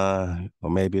couple, or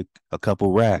maybe a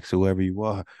couple racks, whoever you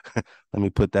are. Let me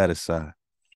put that aside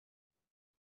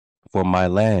for my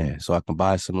land so I can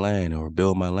buy some land or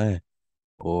build my land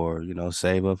or,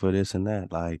 save up for this and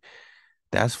that. Like,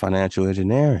 that's financial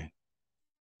engineering.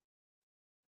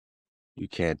 You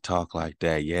can't talk like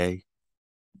that, yay.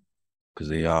 Because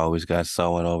they always got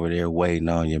someone over there waiting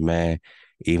on you, man.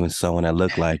 Even someone that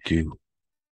look like you.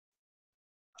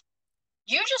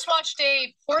 You just watched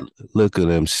a Look at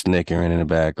them snickering in the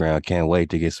background. Can't wait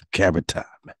to get some camera time.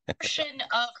 portion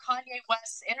of Kanye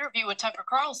West's interview with Tucker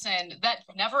Carlson that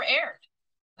never aired,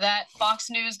 that Fox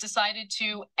News decided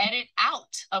to edit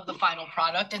out of the final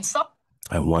product. And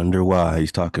I wonder why.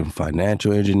 He's talking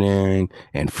financial engineering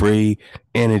and free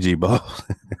energy balls.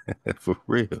 For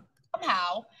real.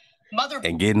 Somehow,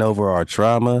 and getting over our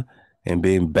trauma and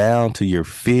being bound to your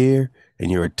fear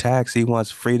and your attacks. He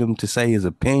wants freedom to say his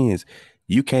opinions.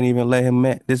 You can't even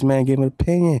let this man give an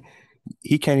opinion.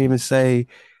 He can't even say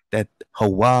that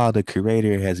HA, the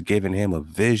creator, has given him a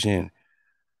vision.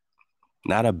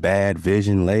 Not a bad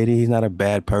vision, lady. He's not a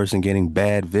bad person getting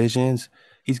bad visions.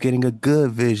 He's getting a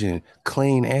good vision,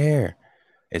 clean air.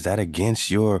 Is that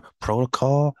against your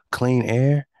protocol? Clean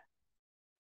air?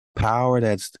 Power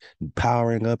that's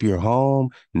powering up your home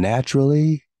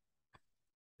naturally?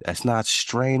 That's not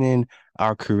straining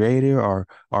our creator,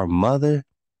 our mother,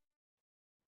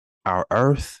 our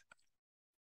earth?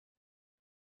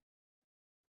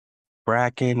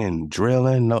 Fracking and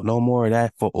drilling, no more of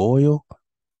that for oil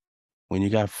when you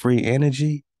got free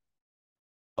energy?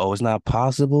 Oh, it's not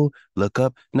possible? Look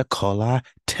up Nikola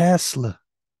Tesla.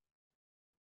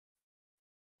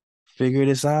 Figure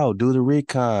this out. Do the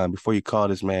recon before you call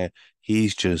this man.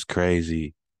 He's just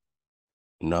crazy.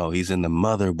 No, he's in the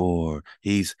motherboard.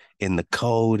 He's in the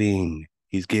coding.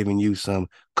 He's giving you some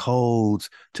codes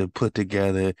to put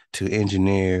together to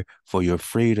engineer for your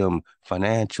freedom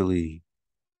financially.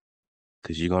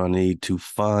 Because you're going to need to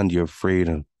fund your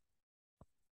freedom.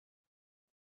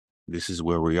 This is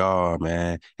where we are,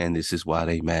 man. And this is why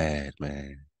they mad,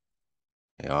 man.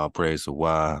 And all praise to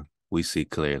why we see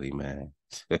clearly, man.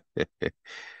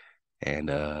 And,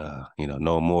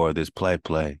 no more of this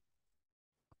play.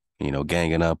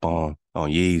 ganging up on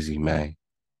Yeezy, man.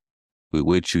 We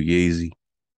with you, Yeezy.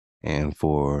 And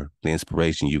for the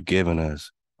inspiration you've given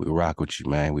us, we rock with you,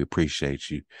 man. We appreciate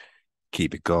you.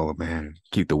 Keep it going, man.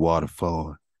 Keep the water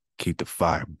flowing. Keep the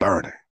fire burning.